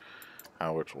here,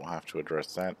 which we'll have to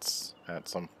address that at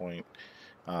some point.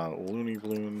 Looney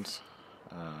Balloons,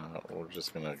 we're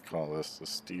just gonna call this the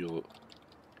Steel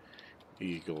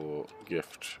Eagle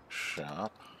Gift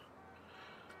Shop.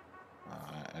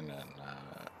 And then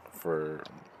for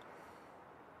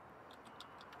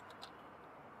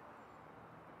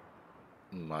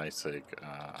my sake,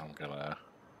 I'm gonna,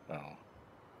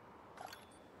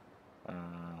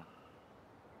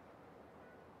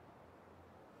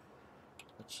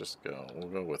 let's just go, we'll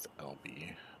go with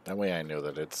LB. That way I know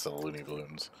that it's the Looney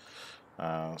Balloons.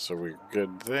 So we're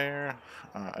good there.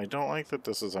 I don't like that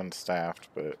this is unstaffed,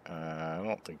 but I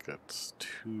don't think that's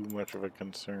too much of a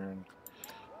concern.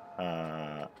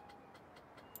 And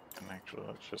actually,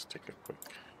 let's just take a quick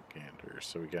gander.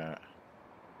 So we got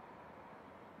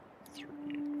 3,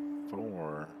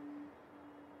 4.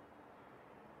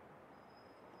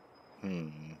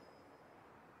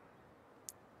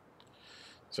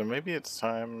 So maybe it's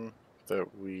time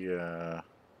that we add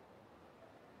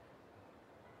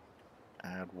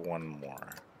one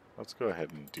more. Let's go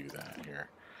ahead and do that here.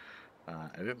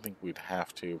 I didn't think we'd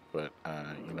have to, but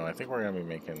you know, I think we're going to be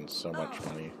making so much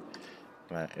money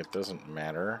that it doesn't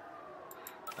matter.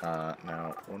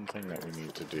 Now, one thing that we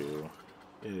need to do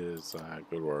is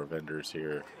go to our vendors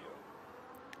here.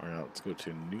 Alright, let's go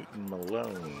to Newton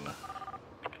Malone.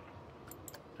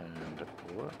 And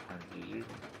what are you?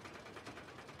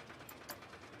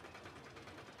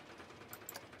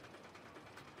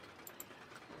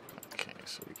 Okay,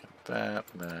 so we get that,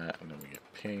 and then we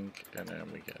get pink, and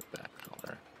then we get that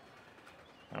color.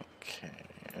 Okay,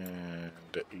 and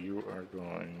you are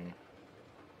going...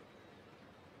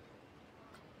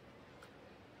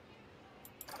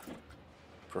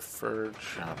 Preferred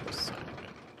shop assignment.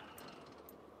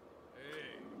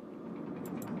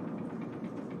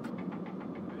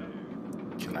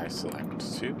 Can I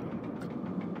select 2?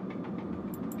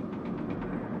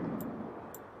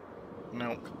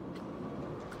 No.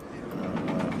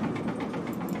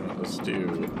 Let's do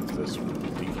this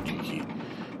leaky key.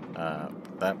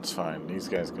 That's fine. These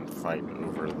guys can fight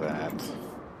over that.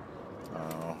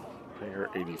 Hire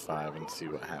 85 and see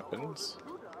what happens.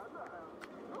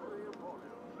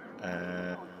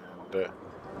 And to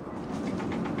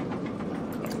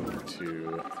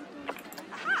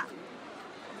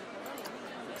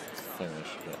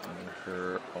finish getting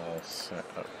her all set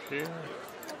up here.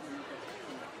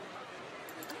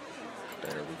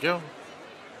 There we go.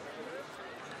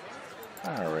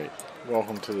 Alright,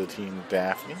 welcome to the team,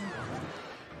 Daphne.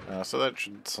 So that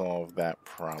should solve that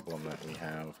problem that we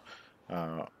have.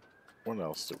 What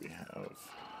else do we have?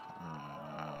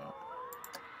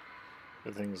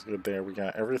 Everything's good there. We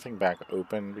got everything back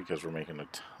open because we're making a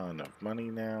ton of money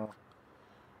now.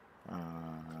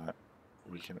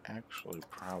 We can actually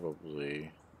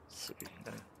probably see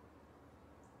here.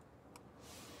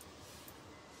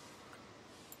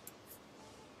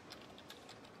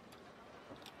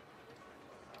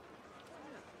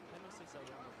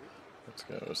 Let's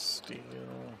go Steel,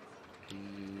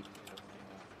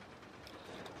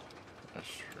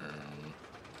 Restroom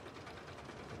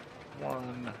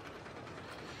 1,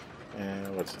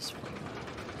 and what's this one?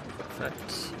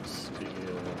 Perfect.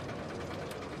 Steel,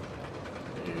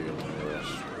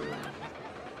 Restroom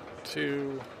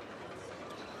 2.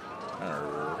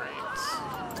 Alright.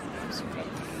 So we got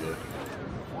the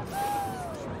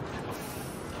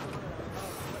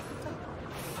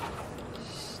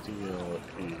Steel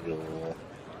Eagle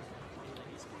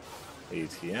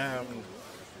ATM,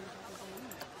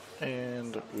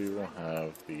 and we will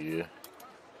have the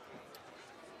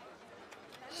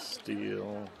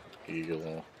Steel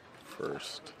Eagle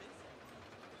First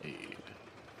Aid.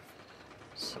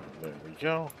 So there we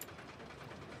go.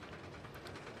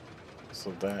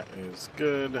 So that is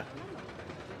good.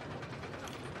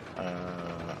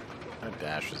 That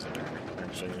dash is in there.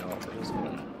 Actually, you know what, we're just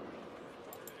gonna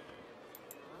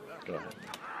go ahead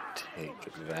and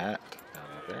take that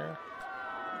out of there.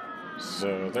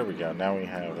 So there we go. Now we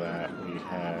have that. We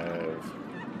have...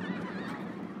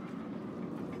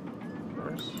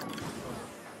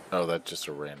 Oh, that's just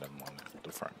a random one at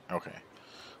the front. Okay.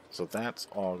 So that's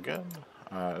all good.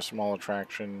 A small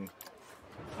attraction.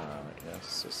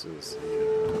 Yes, this is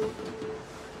the...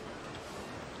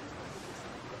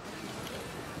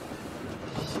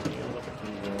 Steel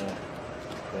Eagle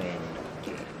Grand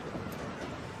Game.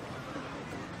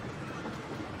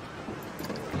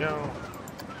 There we go.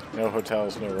 No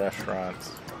hotels, no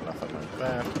restaurants, nothing like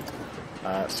that.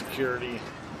 Security,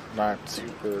 not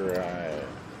super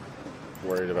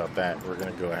worried about that. We're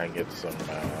going to go ahead and get some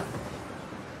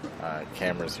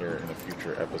cameras here in a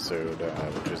future episode,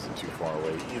 which isn't too far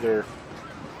away either.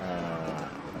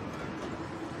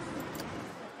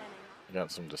 We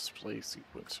got some display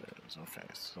sequencers. Okay,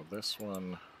 so this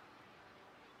one.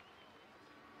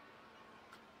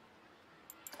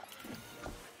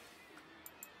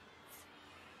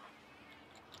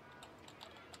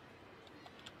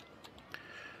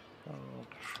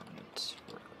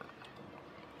 Transfer.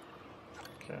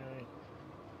 Okay.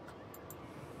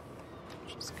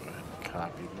 Just go ahead and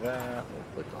copy that.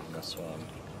 We'll click on this one.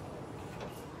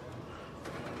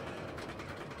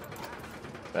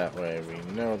 That way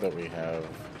we know that we have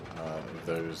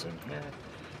those in here.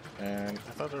 And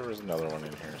I thought there was another one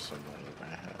in here somewhere that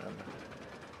I had.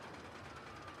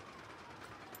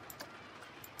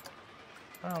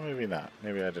 Oh, maybe not.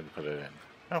 Maybe I didn't put it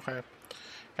in. Okay.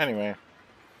 Anyway,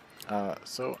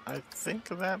 so I think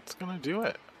that's gonna do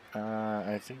it.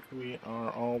 I think we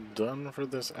are all done for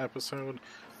this episode.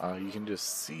 You can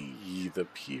just see the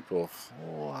people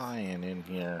flying in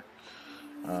here.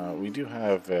 We do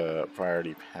have a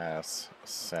priority pass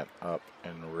set up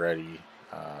and ready,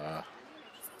 but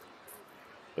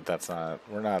that's not,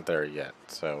 we're not there yet.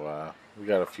 So we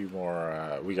got a few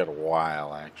more, we got a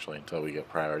while actually until we get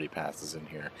priority passes in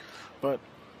here. But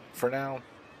for now,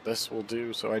 this will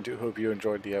do. So I do hope you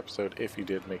enjoyed the episode. If you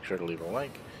did, make sure to leave a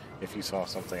like. If you saw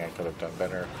something I could have done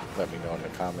better, let me know in the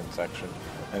comment section.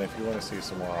 And if you want to see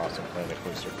some more awesome Planet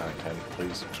Coaster content,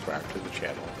 please subscribe to the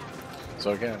channel.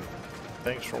 So again,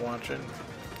 thanks for watching,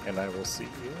 and I will see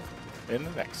you in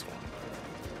the next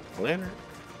one. Later.